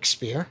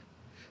Shakespeare,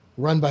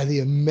 run by the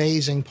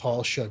amazing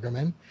Paul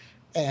Sugarman.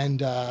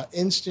 And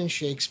Instant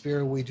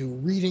Shakespeare, we do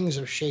readings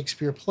of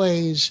Shakespeare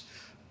plays.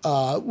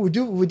 We've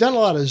done a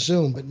lot of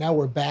Zoom, but now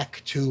we're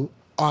back to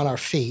on our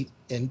feet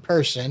in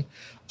person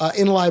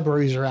in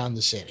libraries around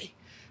the city.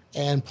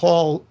 And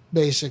Paul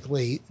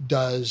basically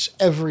does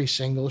every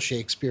single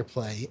Shakespeare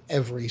play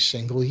every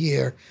single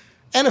year,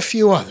 and a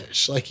few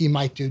others. Like he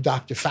might do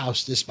Dr.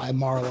 Faustus by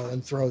Marlowe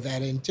and throw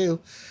that in too.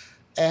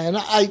 And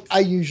I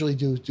usually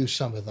do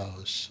some of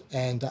those.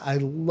 And I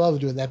love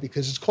doing that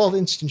because it's called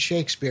Instant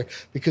Shakespeare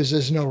because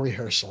there's no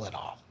rehearsal at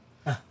all.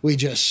 We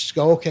just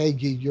go, okay,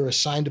 you're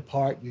assigned a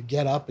part, you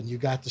get up and you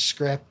got the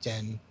script,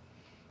 and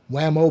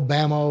whammo,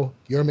 bammo,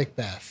 you're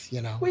Macbeth,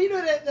 Well,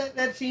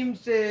 that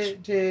seems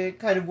to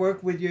kind of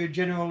work with your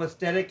general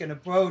aesthetic and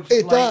approach.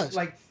 It does.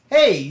 Like,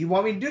 hey, you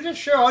want me to do this?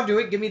 Sure, I'll do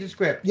it. Give me the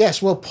script.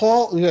 Yes, well,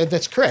 Paul,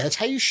 that's correct. That's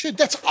how you should.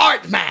 That's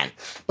art, man.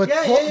 But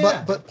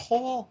yeah. But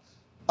Paul,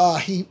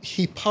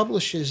 he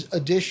publishes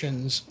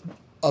editions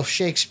of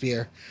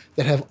Shakespeare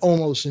that have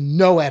almost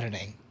no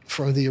editing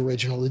from the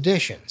original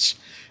editions.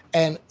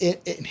 And in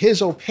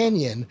his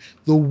opinion,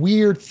 the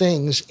weird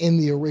things in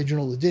the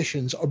original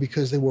editions are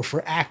because they were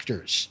for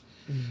actors.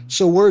 Mm.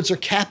 So words are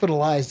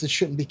capitalized that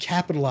shouldn't be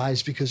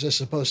capitalized because they're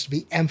supposed to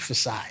be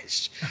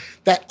emphasized.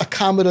 That a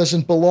comma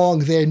doesn't belong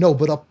there, no,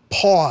 but a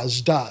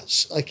pause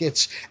does.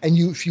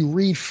 If you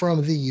read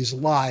from these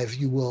live,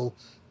 you will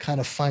kind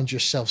of find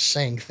yourself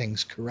saying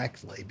things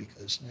correctly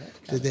because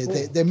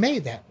they're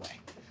made that way.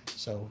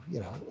 So,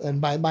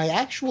 and my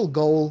actual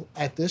goal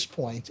at this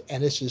point,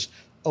 and this is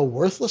a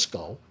worthless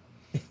goal,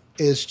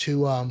 is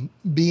to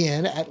be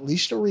in at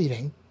least a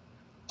reading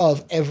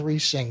of every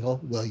single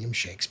William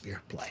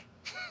Shakespeare play.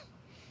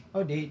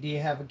 Oh, do you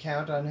have a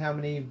count on how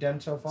many you've done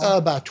so far?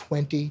 About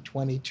 20,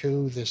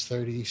 22, there's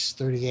 30,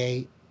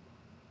 38.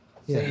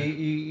 So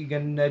you're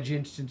going to nudge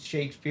Instant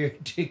Shakespeare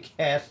to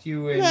cast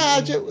you in,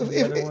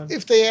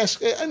 if they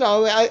ask,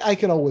 no, I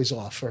can always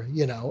offer,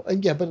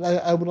 but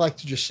I would like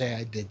to just say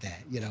I did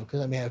that,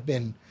 because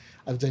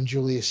I've done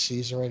Julius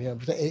Caesar,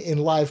 in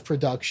live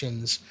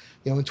productions,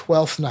 in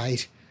Twelfth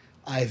Night,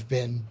 I've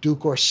been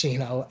Duke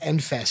Orsino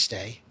and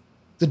Feste,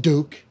 the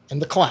Duke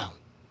and the Clown,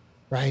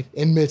 right?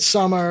 In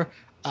Midsummer,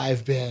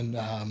 I've been,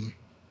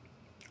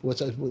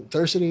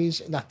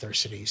 Thersites? Not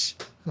Thersites.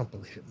 I don't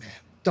believe it, man.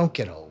 Don't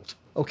get old,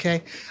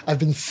 okay? I've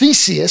been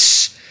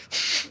Theseus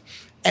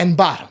and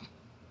Bottom,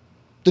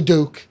 the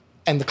Duke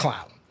and the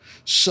Clown.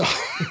 So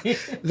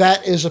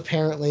that is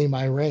apparently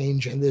my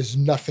range, and there's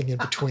nothing in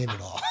between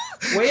at all.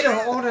 Wait,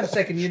 hold on a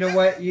second. You know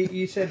what?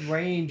 You said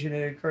range, and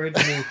it occurred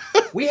to me,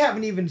 we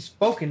haven't even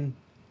spoken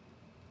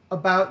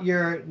about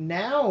your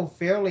now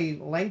fairly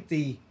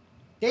lengthy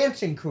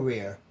dancing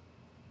career.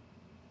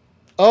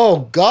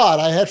 Oh, God,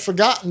 I had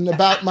forgotten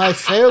about my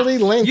fairly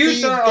lengthy You,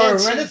 sir, are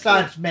a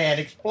Renaissance man.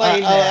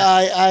 Explain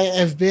that. I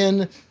have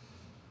been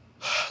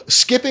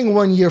skipping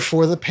 1 year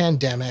for the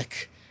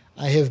pandemic.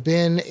 I have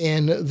been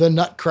in the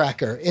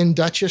Nutcracker in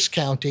Dutchess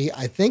County,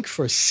 I think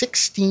for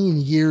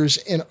 16 years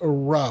in a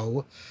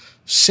row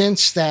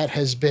since that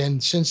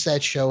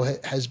show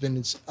has been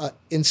its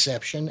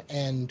inception.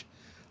 And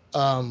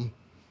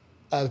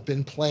I've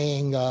been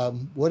playing,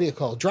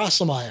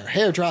 Drosselmeyer,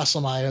 Herr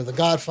Drosselmeyer, the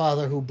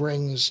godfather who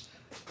brings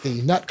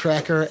the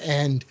Nutcracker.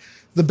 And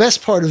the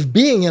best part of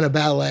being in a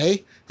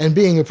ballet And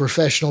being a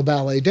professional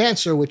ballet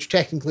dancer, which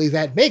technically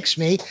that makes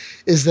me,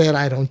 is that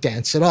I don't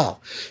dance at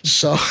all.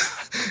 So,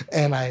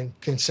 and I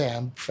can say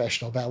I'm a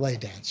professional ballet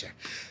dancer.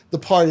 The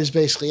part is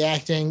basically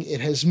acting.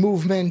 It has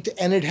movement,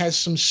 and it has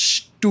some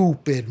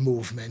stupid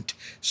movement.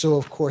 So,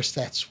 of course,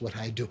 that's what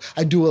I do.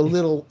 I do a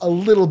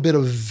little bit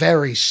of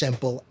very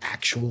simple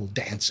actual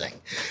dancing.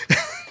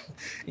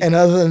 And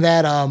other than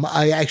that,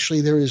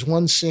 there is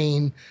one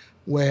scene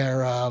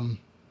where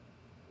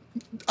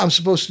I'm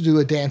supposed to do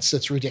a dance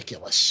that's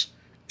ridiculous.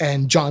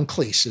 And John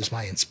Cleese is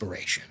my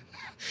inspiration.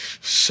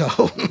 So,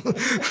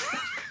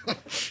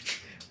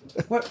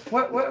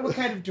 what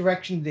kind of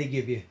direction did they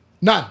give you?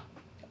 none.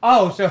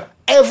 Oh, so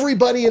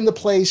Everybody in the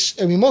place,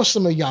 I mean, most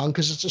of them are young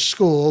because it's a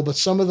school, but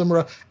some of them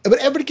are, but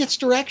everybody gets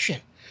direction.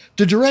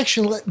 The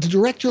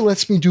director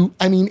lets me do,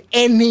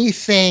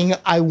 anything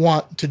I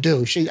want to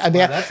do.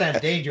 that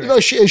sounds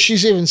dangerous.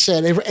 She's even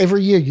said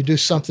every year you do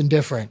something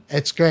different.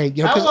 It's great.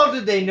 How long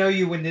did they know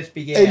you when this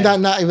began?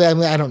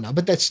 I don't know,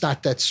 but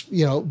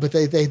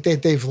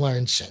but they've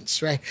learned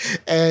since, right?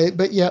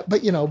 But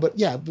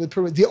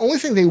the only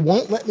thing they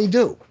won't let me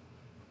do,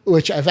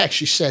 which I've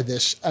actually said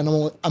this,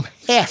 and I'm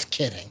half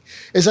kidding,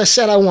 is I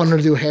said I wanted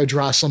to do Herr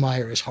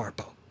Drosselmeyer as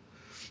Harpo.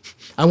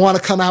 I want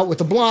to come out with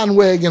the blonde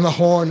wig and the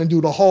horn and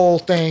do the whole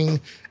thing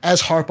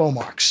as Harpo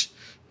Marx.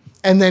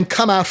 And then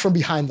come out from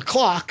behind the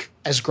clock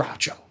as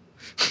Groucho.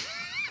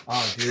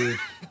 Oh, dude.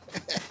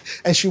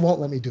 And she won't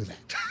let me do that.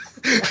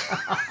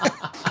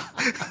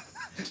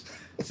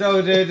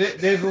 So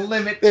there's a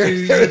limit to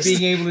you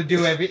being able to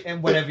do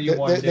whatever you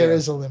want to do. There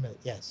is a limit,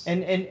 yes.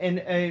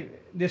 And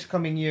this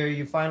coming year,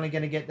 you're finally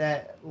going to get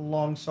that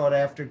long sought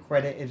after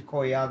credit as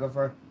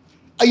choreographer.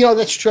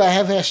 That's true. I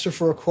have asked her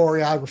for a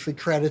choreography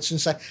credit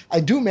since I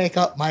do make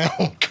up my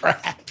own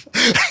crap.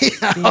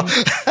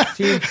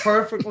 Seems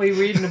perfectly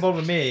reasonable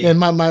to me. And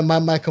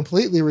my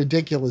completely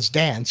ridiculous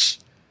dance,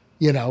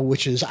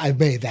 which is, I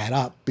made that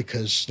up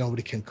because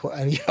nobody can,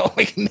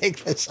 we can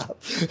make this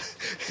up.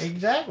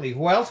 Exactly.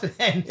 Who else?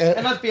 And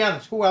let's be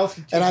honest, who else?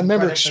 And I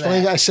remember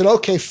explaining, I said,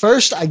 okay,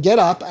 first I get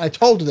up, and I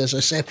told her this,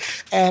 I said,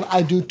 and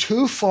I do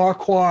 2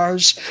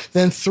 Farquhars,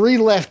 then 3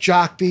 left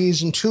jock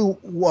beads and 2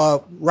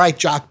 right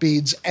jock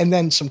beads, and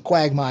then some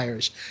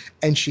quagmires.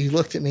 And she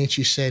looked at me and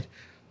she said,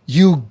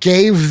 "You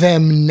gave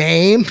them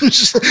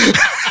names?"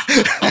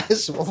 I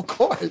said, well, of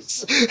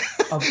course.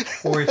 Of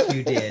course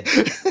you did.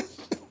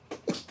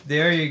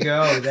 There you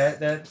go.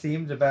 That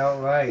seems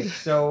about right.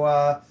 So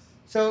I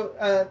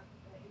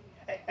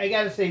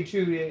got to say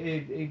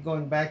too,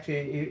 going back to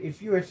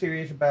if you are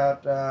serious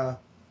about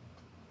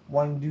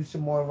wanting to do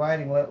some more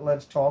writing,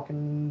 let's talk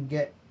and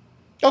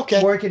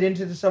work it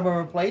into the summer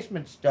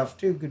replacement stuff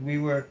too. Because we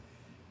were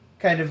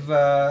kind of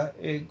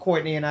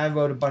Courtney and I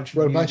wrote a bunch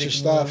of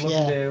stuff.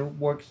 Looking to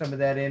work some of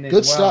that in as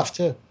well. Good stuff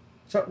too.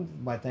 So,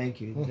 thank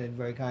you. That's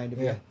very kind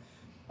of you.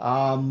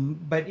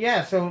 But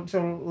yeah, so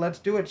let's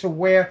do it.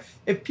 So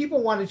if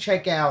people want to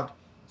check out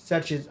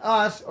Such As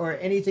Us or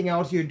anything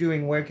else you're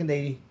doing, where can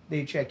they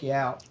check you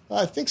out?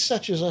 I think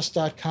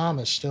suchasus.com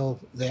is still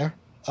there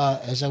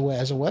as a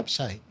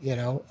website,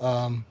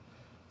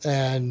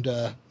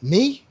 and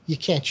me, you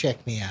can't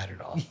check me out at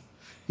all.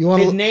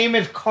 His name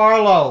is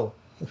Carlo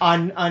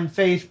on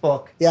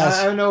Facebook. Yes.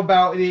 I don't know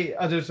about the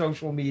other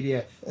social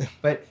media,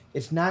 but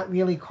it's not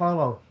really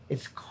Carlo.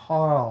 It's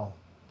Carl.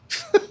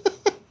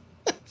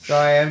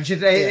 Sorry, I'm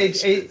just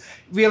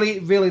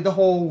really the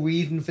whole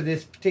reason for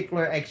this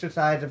particular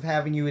exercise of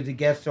having you as a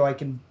guest, so I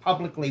can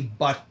publicly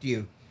bust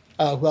you.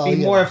 Be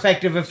more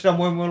effective if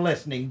someone were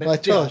listening. But I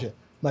told you,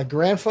 my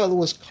grandfather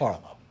was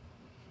Carlo,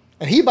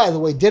 and he, by the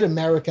way, did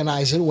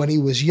Americanize it when he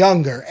was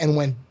younger and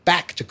went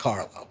back to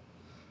Carlo.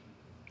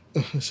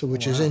 So,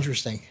 which is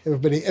interesting.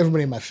 Everybody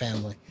in my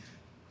family.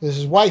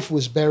 His wife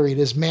was buried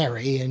as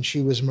Mary, and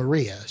she was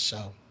Maria.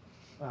 So,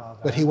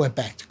 but he went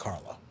back to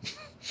Carlo.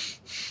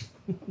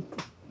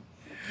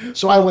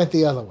 So I went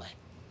the other way.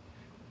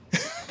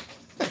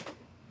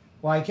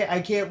 Well, I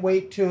can't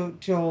wait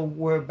till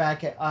we're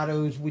back at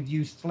Otto's with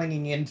you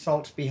slinging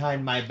insults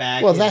behind my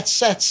back. Well,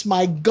 that's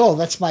my goal.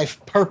 That's my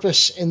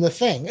purpose in the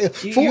thing.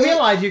 You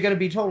realize you're going to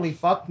be totally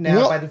fucked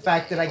now by the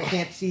fact that I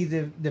can't see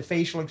the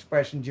facial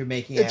expressions you're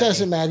making. It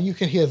doesn't matter. You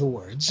can hear the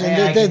words,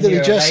 and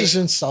they're just as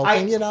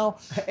insulting.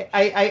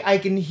 I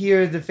can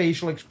hear the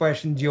facial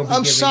expressions you'll be.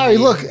 I'm sorry.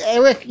 Look,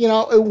 Eric.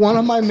 One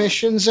of my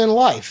missions in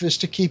life is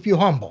to keep you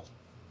humble.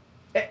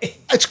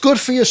 It's good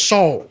for your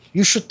soul.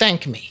 You should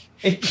thank me.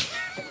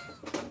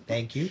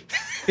 Thank you.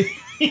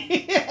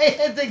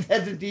 I think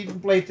that's a decent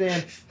place to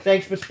end.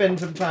 Thanks for spending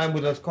some time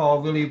with us,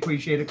 Carl. Really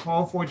appreciate it.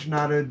 Carl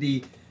Fortunato,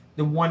 the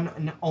one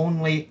and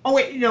only... Oh,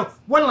 wait,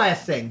 one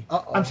last thing.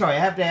 Uh-oh. I'm sorry, I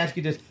have to ask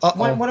you this.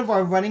 One of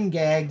our running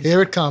gags...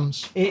 Here it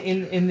comes.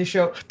 In the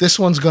show... This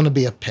one's going to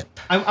be a pip.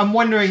 I'm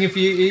wondering if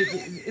you...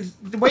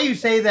 the way you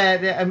say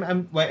that...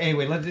 well,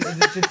 anyway,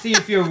 let's see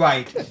if you're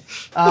right.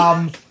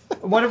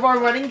 One of our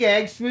running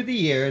gags through the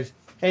years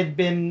had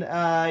been,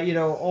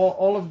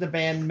 all of the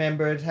band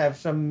members have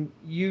some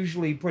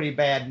usually pretty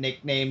bad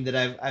nickname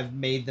that I've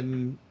made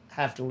them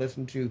have to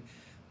listen to.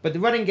 But the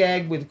running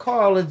gag with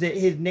Carl is that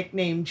his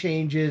nickname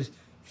changes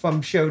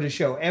from show to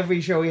show.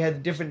 Every show he has a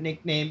different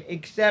nickname,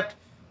 except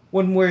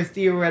when we're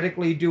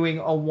theoretically doing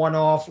a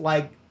one-off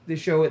like the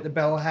show at the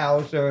Bell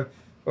House or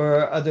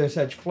other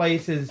such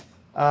places,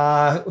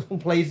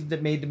 places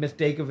that made the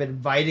mistake of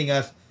inviting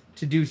us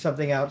to do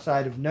something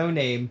outside of No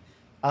Name.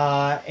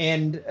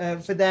 And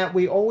for that,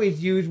 we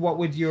always use what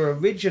was your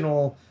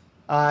original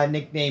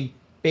nickname,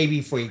 Baby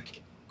Freak.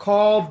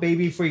 Carl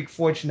Baby Freak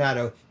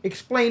Fortunato.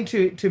 Explain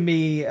to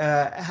me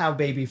how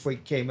Baby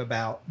Freak came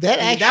about.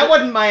 That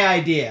wasn't my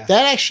idea.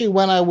 That actually,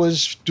 when I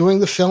was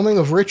doing the filming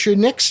of Richard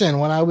Nixon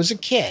when I was a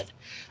kid,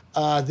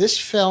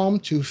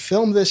 to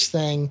film this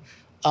thing,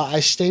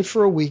 I stayed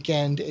for a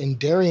weekend in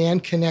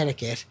Darien,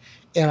 Connecticut,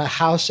 in a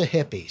house of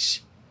hippies.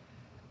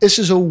 This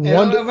is a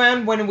wonderful...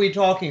 Around when are we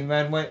talking?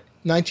 Around when?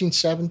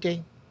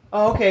 1970.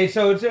 Oh, okay,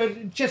 so it's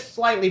just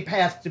slightly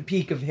past the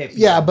peak of hippies.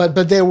 Yeah, but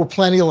there were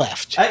plenty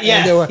left.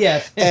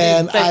 Yes.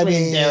 And I Especially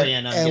mean, in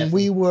Darien, I'm guessing.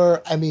 we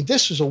were. I mean,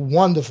 this was a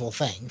wonderful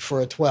thing for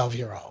a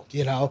 12-year-old.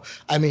 You know,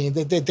 I mean,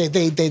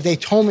 they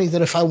told me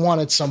that if I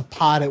wanted some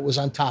pot, it was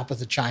on top of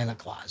the china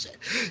closet.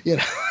 You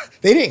know,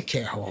 they didn't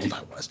care how old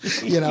I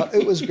was. You know,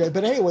 it was great.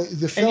 But anyway,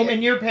 the film.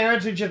 And your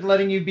parents are just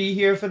letting you be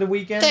here for the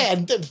weekend?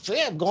 I'm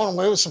going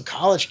away with some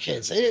college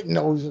kids. They didn't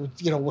know,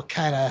 you know, what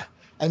kind of.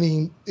 I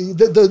mean,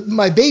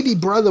 my baby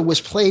brother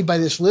was played by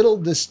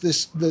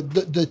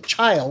the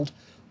child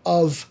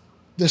of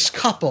this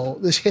couple,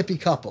 this hippie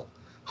couple,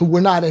 who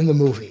were not in the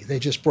movie. They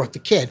just brought the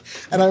kid.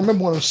 And I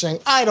remember when I was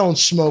saying, I don't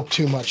smoke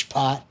too much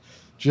pot,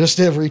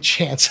 just every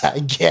chance I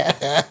get.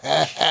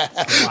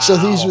 Wow. So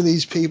these were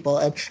these people.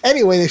 And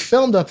anyway, they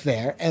filmed up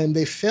there, and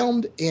they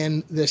filmed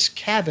in this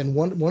cabin.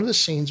 One of the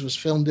scenes was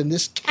filmed in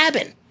this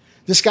cabin.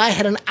 This guy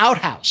had an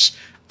outhouse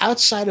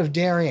outside of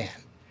Darien.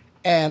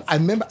 And I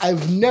remember,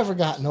 I've never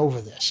gotten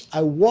over this.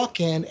 I walk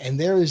in, and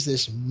there is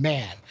this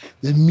man.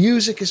 The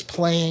music is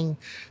playing.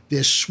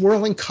 There's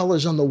swirling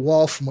colors on the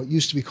wall from what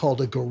used to be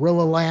called a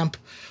gorilla lamp.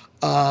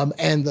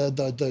 And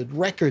the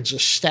records are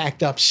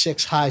stacked up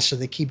 6 high, so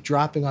they keep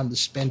dropping on the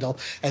spindle.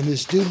 And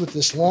this dude with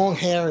this long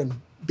hair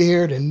and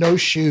beard and no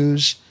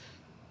shoes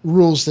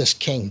rules this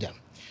kingdom.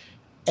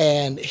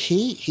 And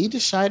he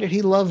decided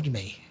he loved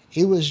me.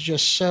 He was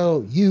just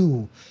so,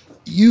 you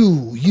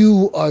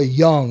are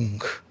young,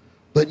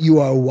 but you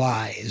are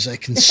wise. I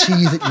can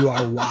see that you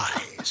are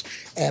wise.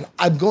 And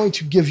I'm going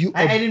to give you...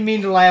 I didn't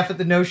mean to laugh at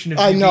the notion of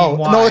you being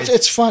wise. No,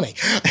 it's funny.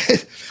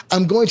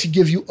 I'm going to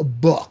give you a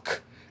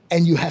book,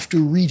 and you have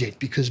to read it,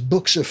 because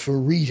books are for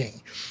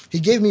reading.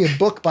 He gave me a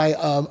book by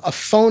a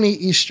phony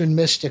Eastern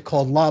mystic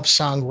called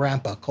Lobsang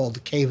Rampa, called The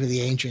Cave of the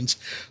Ancients,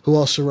 who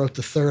also wrote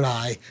The Third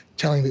Eye,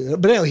 telling me...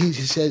 But anyway, he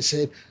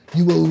said,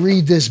 you will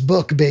read this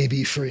book,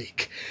 Baby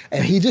Freak.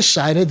 And he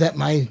decided that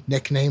my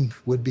nickname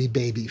would be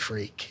Baby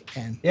Freak.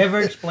 And you ever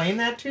explain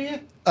that to you?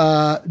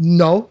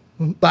 No.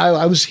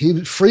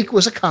 Freak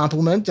was a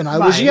compliment, and I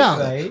was young.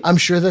 Right. I'm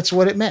sure that's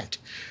what it meant.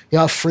 You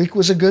know, freak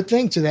was a good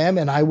thing to them,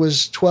 and I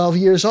was 12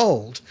 years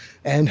old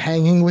and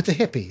hanging with the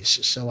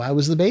hippies, so I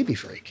was the Baby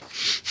Freak.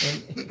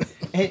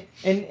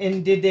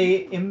 And did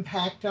they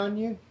impact on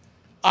you?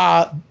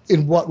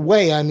 In what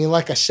way? I mean,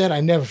 like I said,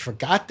 I never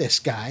forgot this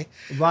guy.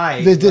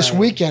 Right. This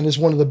weekend is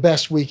one of the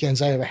best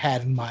weekends I ever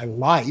had in my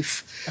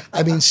life.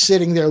 I mean,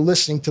 sitting there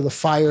listening to the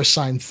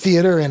Firesign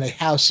Theater in a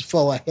house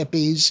full of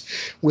hippies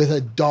with a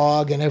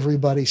dog and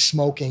everybody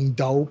smoking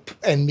dope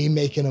and me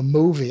making a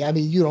movie. I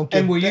mean, you don't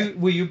get... And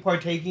were you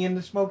partaking in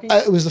the smoking?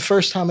 It was the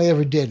first time I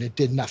ever did. It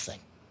did nothing.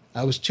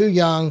 I was too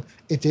young.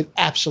 It did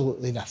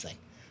absolutely nothing.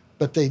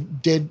 But they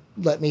did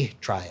let me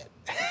try it.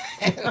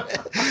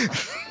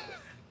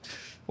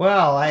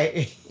 Well,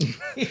 I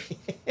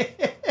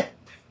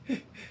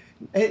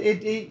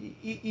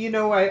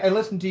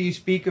listened to you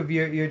speak of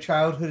your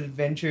childhood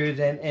adventures,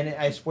 and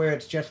I swear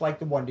it's just like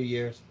the Wonder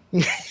Years.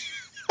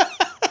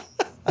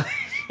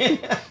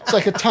 It's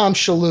like a Tom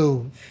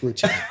Shalhoub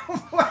routine.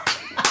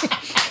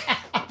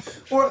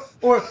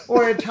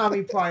 or a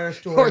Tommy Pryor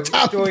story. Or a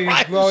story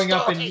of growing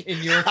up in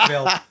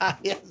Yorkville.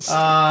 Yes.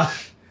 I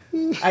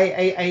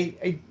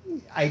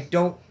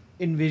don't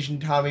envision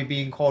Tommy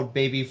being called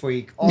Baby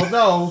Freak,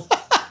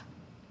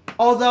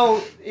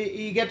 Although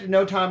you get to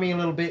know Tommy a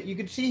little bit, you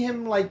could see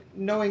him like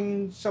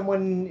knowing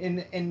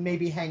someone and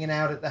maybe hanging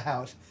out at the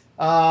house.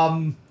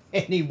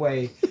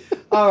 Anyway,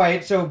 all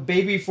right. So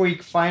Baby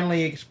Freak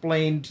finally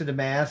explained to the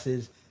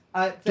masses.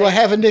 Do I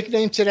have a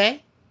nickname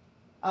today?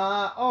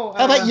 How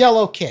about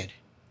Yellow Kid?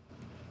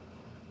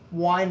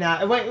 Why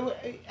not?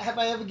 Wait, have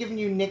I ever given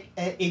you Nick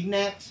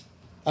Ignax?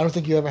 I don't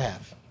think you ever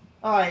have.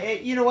 All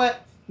right. You know what?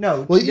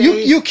 No. Well,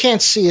 you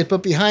can't see it,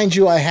 but behind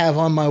you I have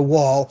on my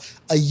wall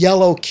a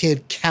Yellow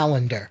Kid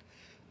calendar.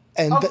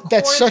 And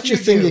that such a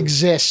thing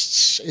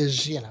exists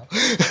is,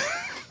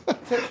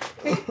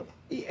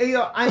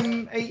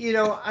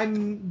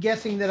 I'm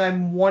guessing that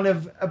I'm one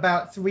of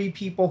about 3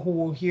 people who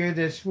will hear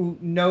this who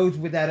knows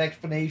with that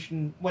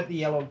explanation what the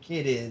Yellow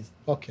Kid is.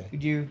 Okay.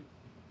 Could you?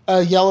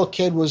 Yellow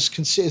Kid is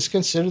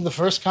considered the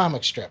first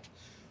comic strip.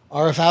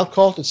 RF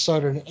Outcult, it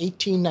started in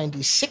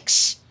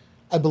 1896,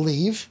 I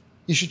believe.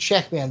 You should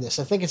check me on this.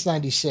 I think it's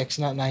 96,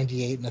 not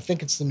 98, and I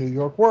think it's the New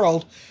York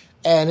World.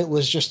 And it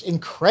was just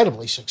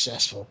incredibly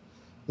successful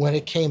when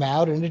it came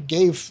out. And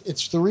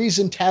it's the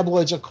reason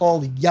tabloids are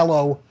called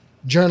yellow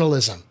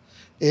journalism,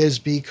 is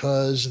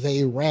because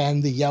they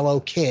ran the Yellow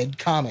Kid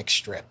comic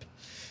strip.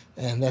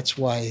 And that's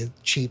why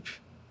Cheap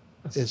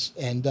is,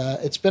 and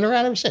it's been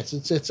around ever since.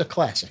 It's a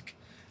classic.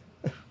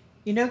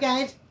 You know,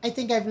 guys, I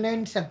think I've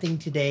learned something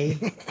today.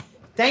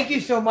 Thank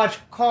you so much,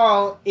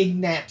 Carl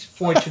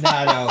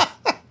Fortunato.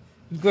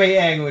 Great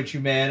hanging with you,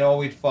 man.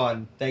 Always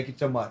fun. Thank you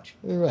so much.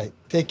 All right.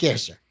 Take care,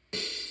 sir.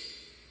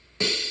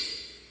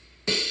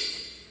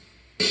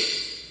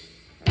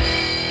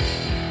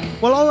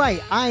 Well, all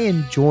right. I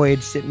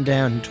enjoyed sitting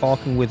down and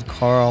talking with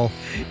Carl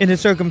in a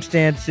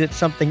circumstance that's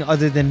something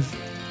other than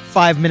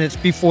 5 minutes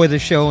before the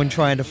show and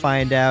trying to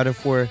find out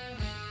if we're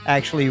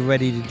actually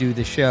ready to do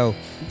the show.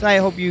 So I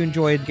hope you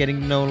enjoyed getting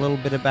to know a little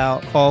bit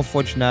about Carl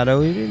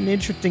Fortunato. He's an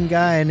interesting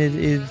guy, and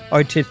his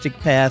artistic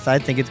path, I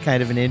think it's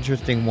kind of an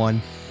interesting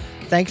one.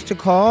 Thanks to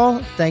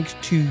Carl. Thanks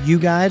to you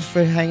guys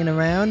for hanging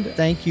around.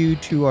 Thank you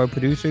to our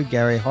producer,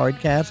 Gary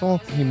Hardcastle.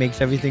 He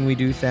makes everything we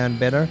do sound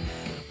better.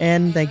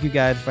 And thank you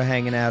guys for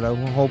hanging out. I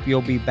hope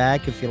you'll be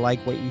back. If you like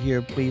what you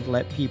hear, please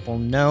let people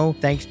know.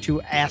 Thanks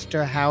to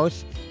Astor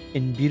House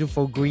in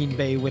beautiful Green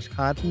Bay,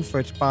 Wisconsin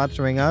for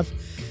sponsoring us.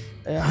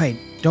 All right,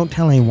 don't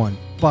tell anyone.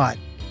 But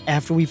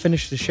after we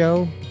finish the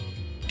show,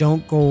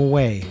 don't go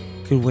away,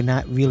 because we're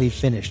not really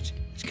finished.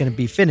 It's going to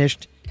be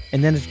finished,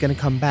 and then it's going to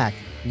come back.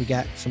 We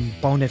got some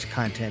bonus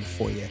content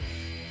for you.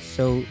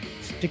 So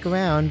stick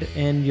around,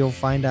 and you'll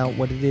find out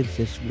what it is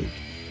this week.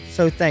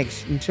 So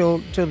thanks. Until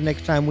the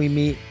next time we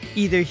meet,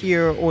 either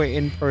here or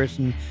in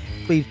person,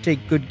 please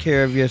take good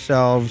care of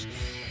yourselves.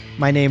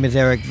 My name is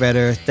Eric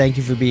Vedder. Thank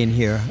you for being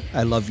here.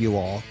 I love you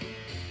all.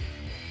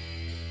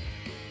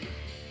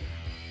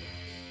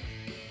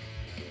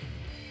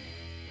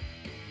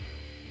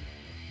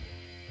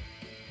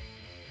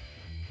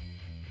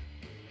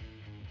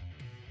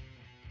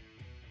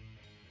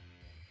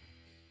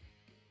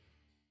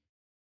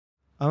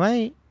 All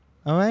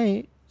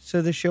right.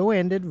 So the show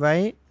ended,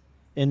 right?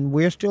 And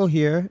we're still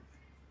here.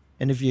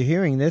 And if you're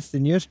hearing this,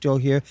 then you're still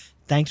here.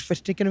 Thanks for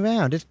sticking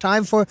around. It's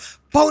time for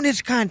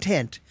bonus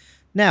content.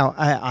 Now,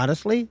 I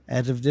honestly,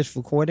 as of this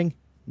recording,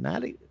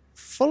 not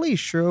fully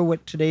sure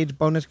what today's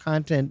bonus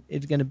content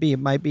is going to be. It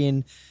might be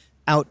an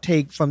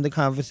outtake from the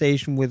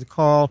conversation with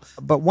Carl.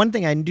 But one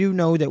thing I do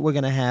know that we're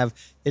going to have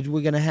is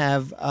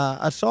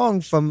a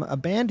song from a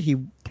band he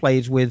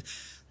plays with,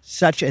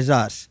 Such As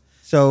Us.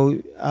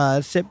 So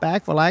sit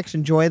back, relax,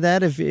 enjoy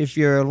that. If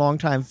you're a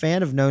longtime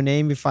fan of No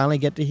Name, you finally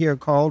get to hear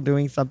Carl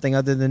doing something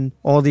other than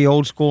all the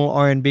old school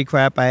R&B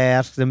crap I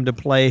asked them to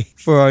play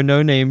for our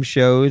No Name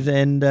shows,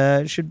 and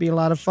it should be a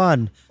lot of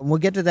fun. And we'll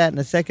get to that in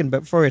a second,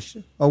 but first,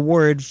 a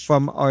word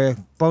from our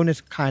bonus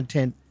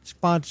content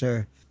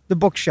sponsor, the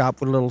bookshop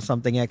with a little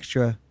something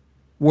extra,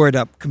 Word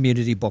Up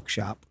Community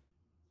Bookshop.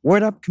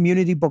 Word Up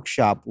Community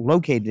Bookshop,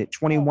 located at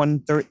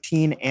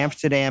 2113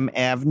 Amsterdam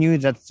Avenue.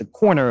 That's the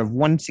corner of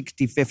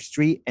 165th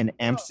Street and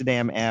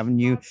Amsterdam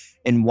Avenue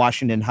in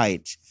Washington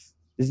Heights.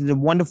 This is a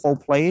wonderful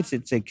place.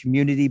 It's a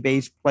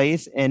community-based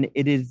place, and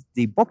it is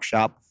the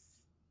bookshop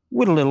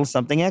with a little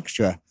something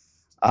extra.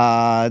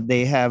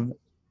 They have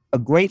a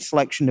great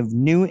selection of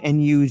new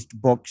and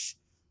used books,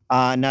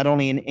 not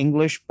only in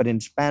English, but in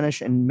Spanish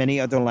and many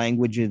other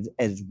languages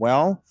as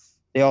well.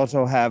 They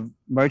also have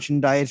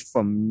merchandise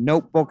from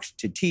notebooks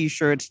to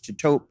T-shirts to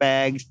tote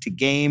bags to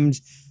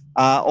games,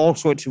 all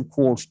sorts of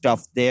cool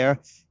stuff there.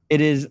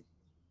 It is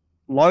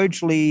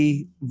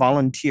largely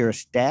volunteer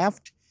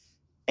staffed,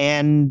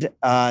 and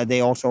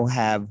they also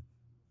have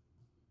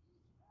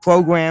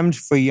programs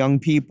for young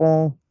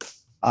people.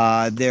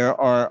 There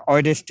are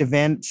artist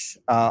events,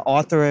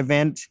 author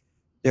events.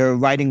 There are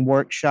writing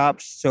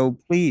workshops, so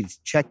please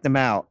check them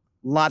out.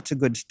 Lots of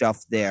good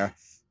stuff there.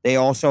 They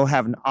also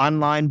have an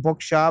online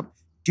bookshop.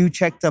 Do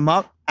check them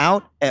out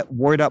at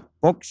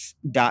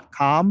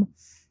wordupbooks.com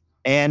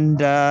and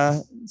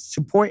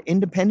support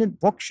independent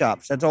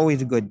bookshops. That's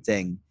always a good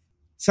thing.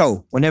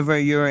 So whenever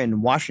you're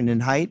in Washington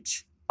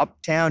Heights,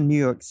 uptown New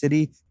York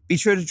City, be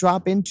sure to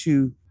drop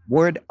into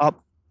Word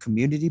Up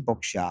Community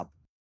Bookshop.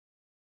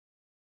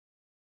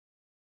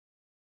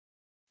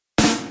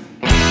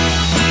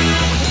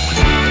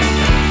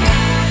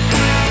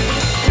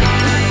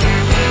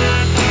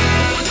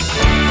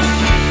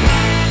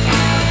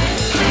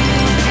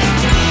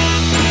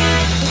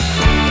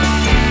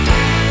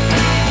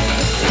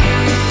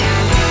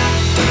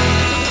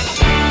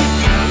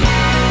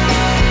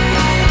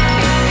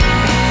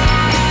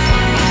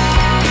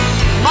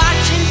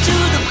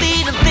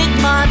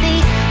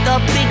 The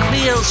big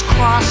wheels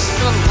crossed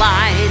the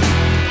line,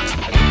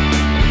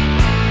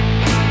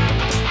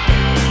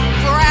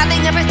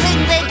 grabbing everything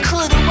they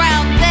could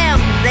around them.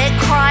 They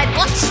cried,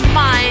 "What's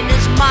mine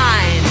is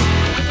mine."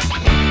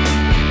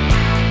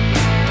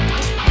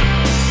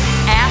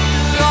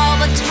 After all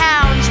the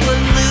towns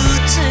were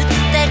looted,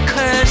 they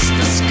cursed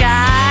the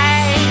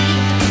sky,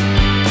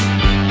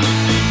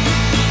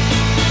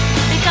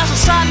 because the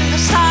sun and the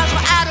stars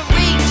were out of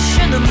reach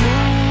and the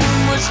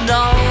moon was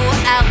no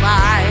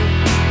ally.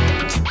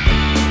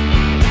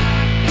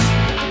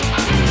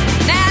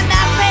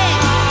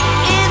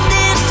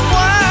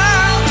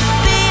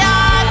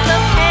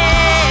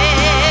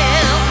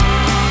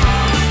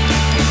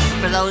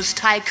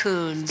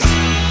 tycoons.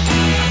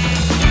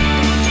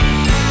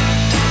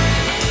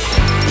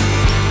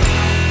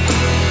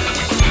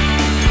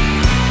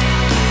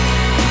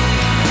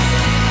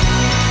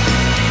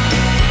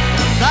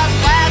 The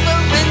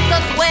labyrinth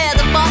of where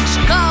the bucks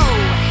go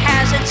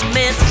has its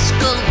myths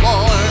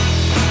galore.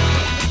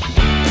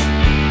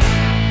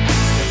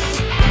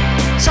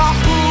 So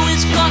who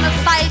is gonna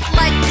fight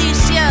like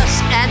Theseus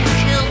and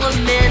kill the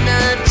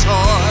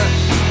Minotaur?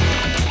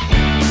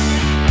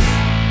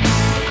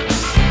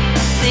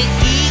 The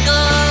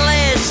eagle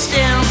is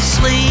still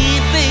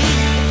sleeping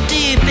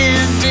deep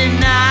in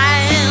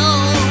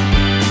denial.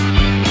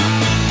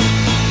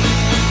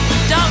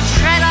 Don't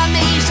tread on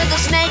me, said the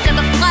snake and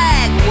the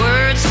flag,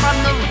 words from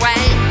the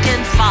rank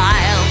and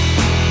file.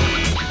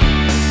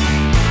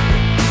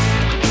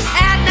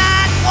 And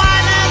not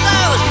one of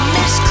those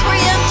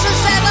miscreants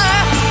has ever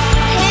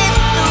hit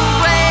the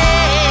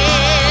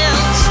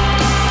rails.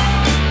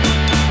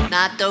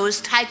 Not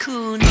those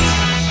tycoons.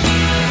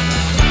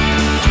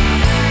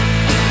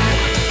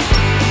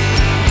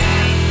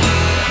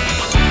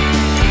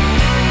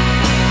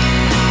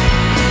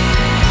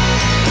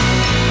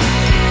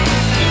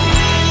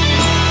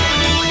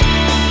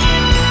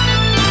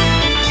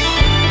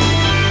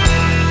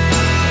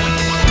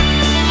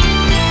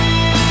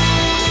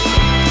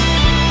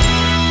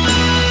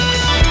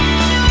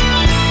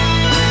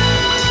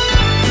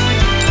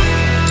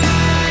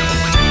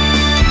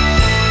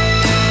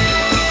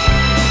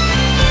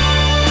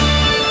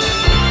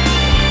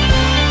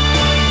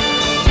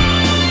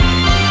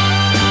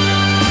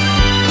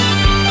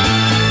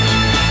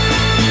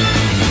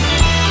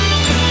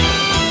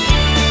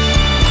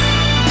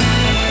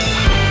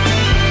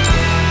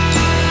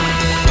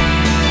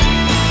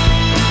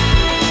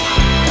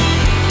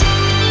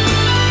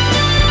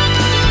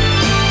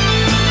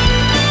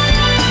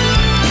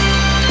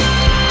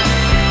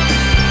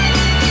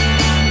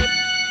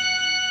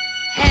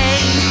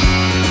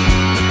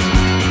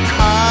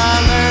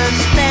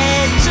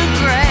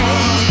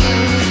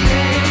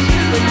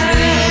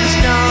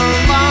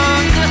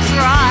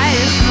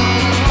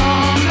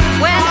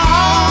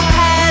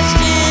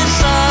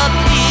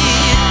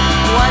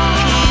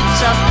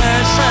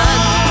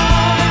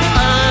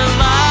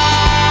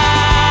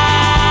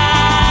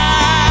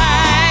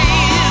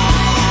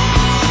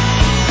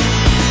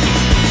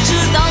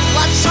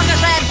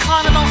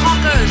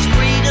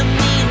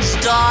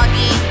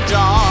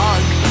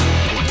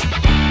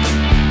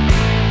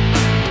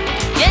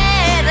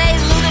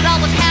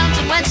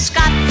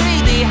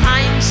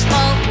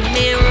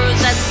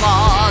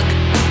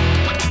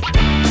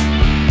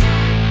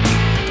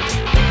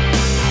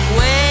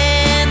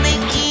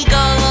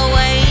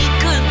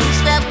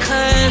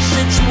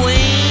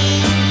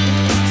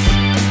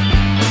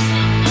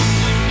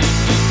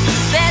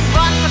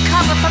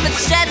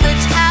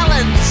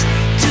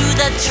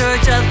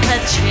 Church of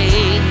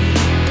Katrine.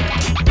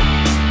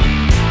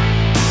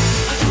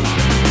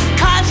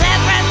 'Cause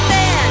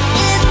everything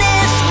in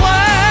this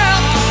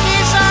world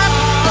is up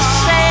for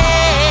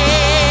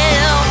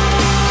sale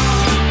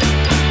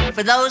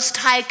for those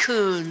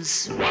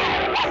tycoons.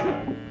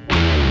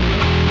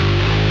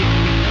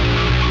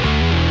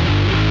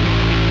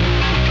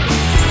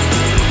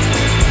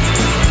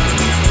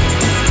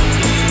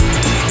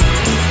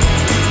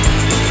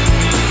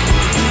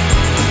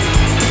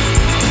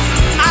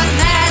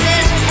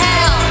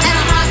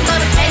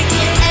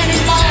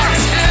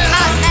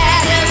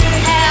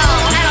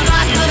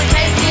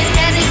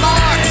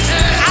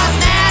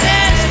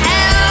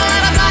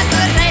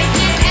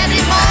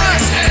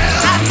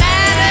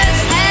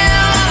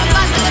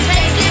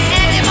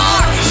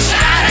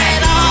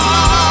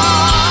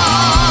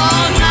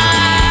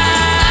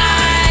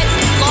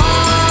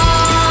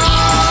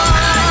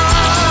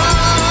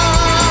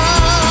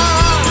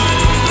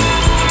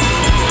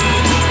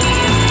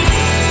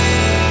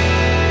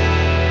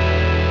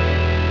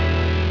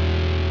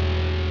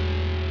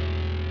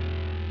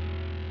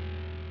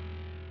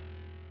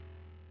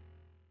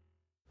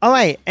 All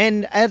right,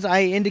 and as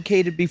I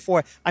indicated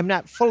before, I'm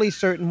not fully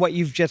certain what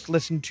you've just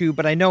listened to,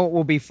 but I know it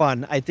will be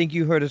fun. I think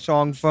you heard a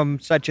song from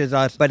Such As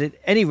Us, but at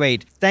any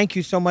rate, thank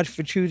you so much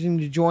for choosing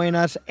to join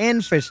us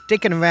and for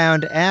sticking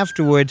around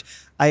afterwards.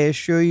 I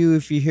assure you,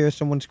 if you hear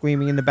someone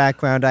screaming in the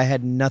background, I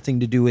had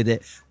nothing to do with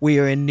it. We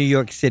are in New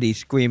York City.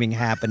 Screaming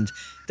happens.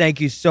 Thank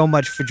you so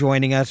much for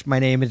joining us. My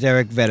name is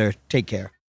Eric Vetter. Take care.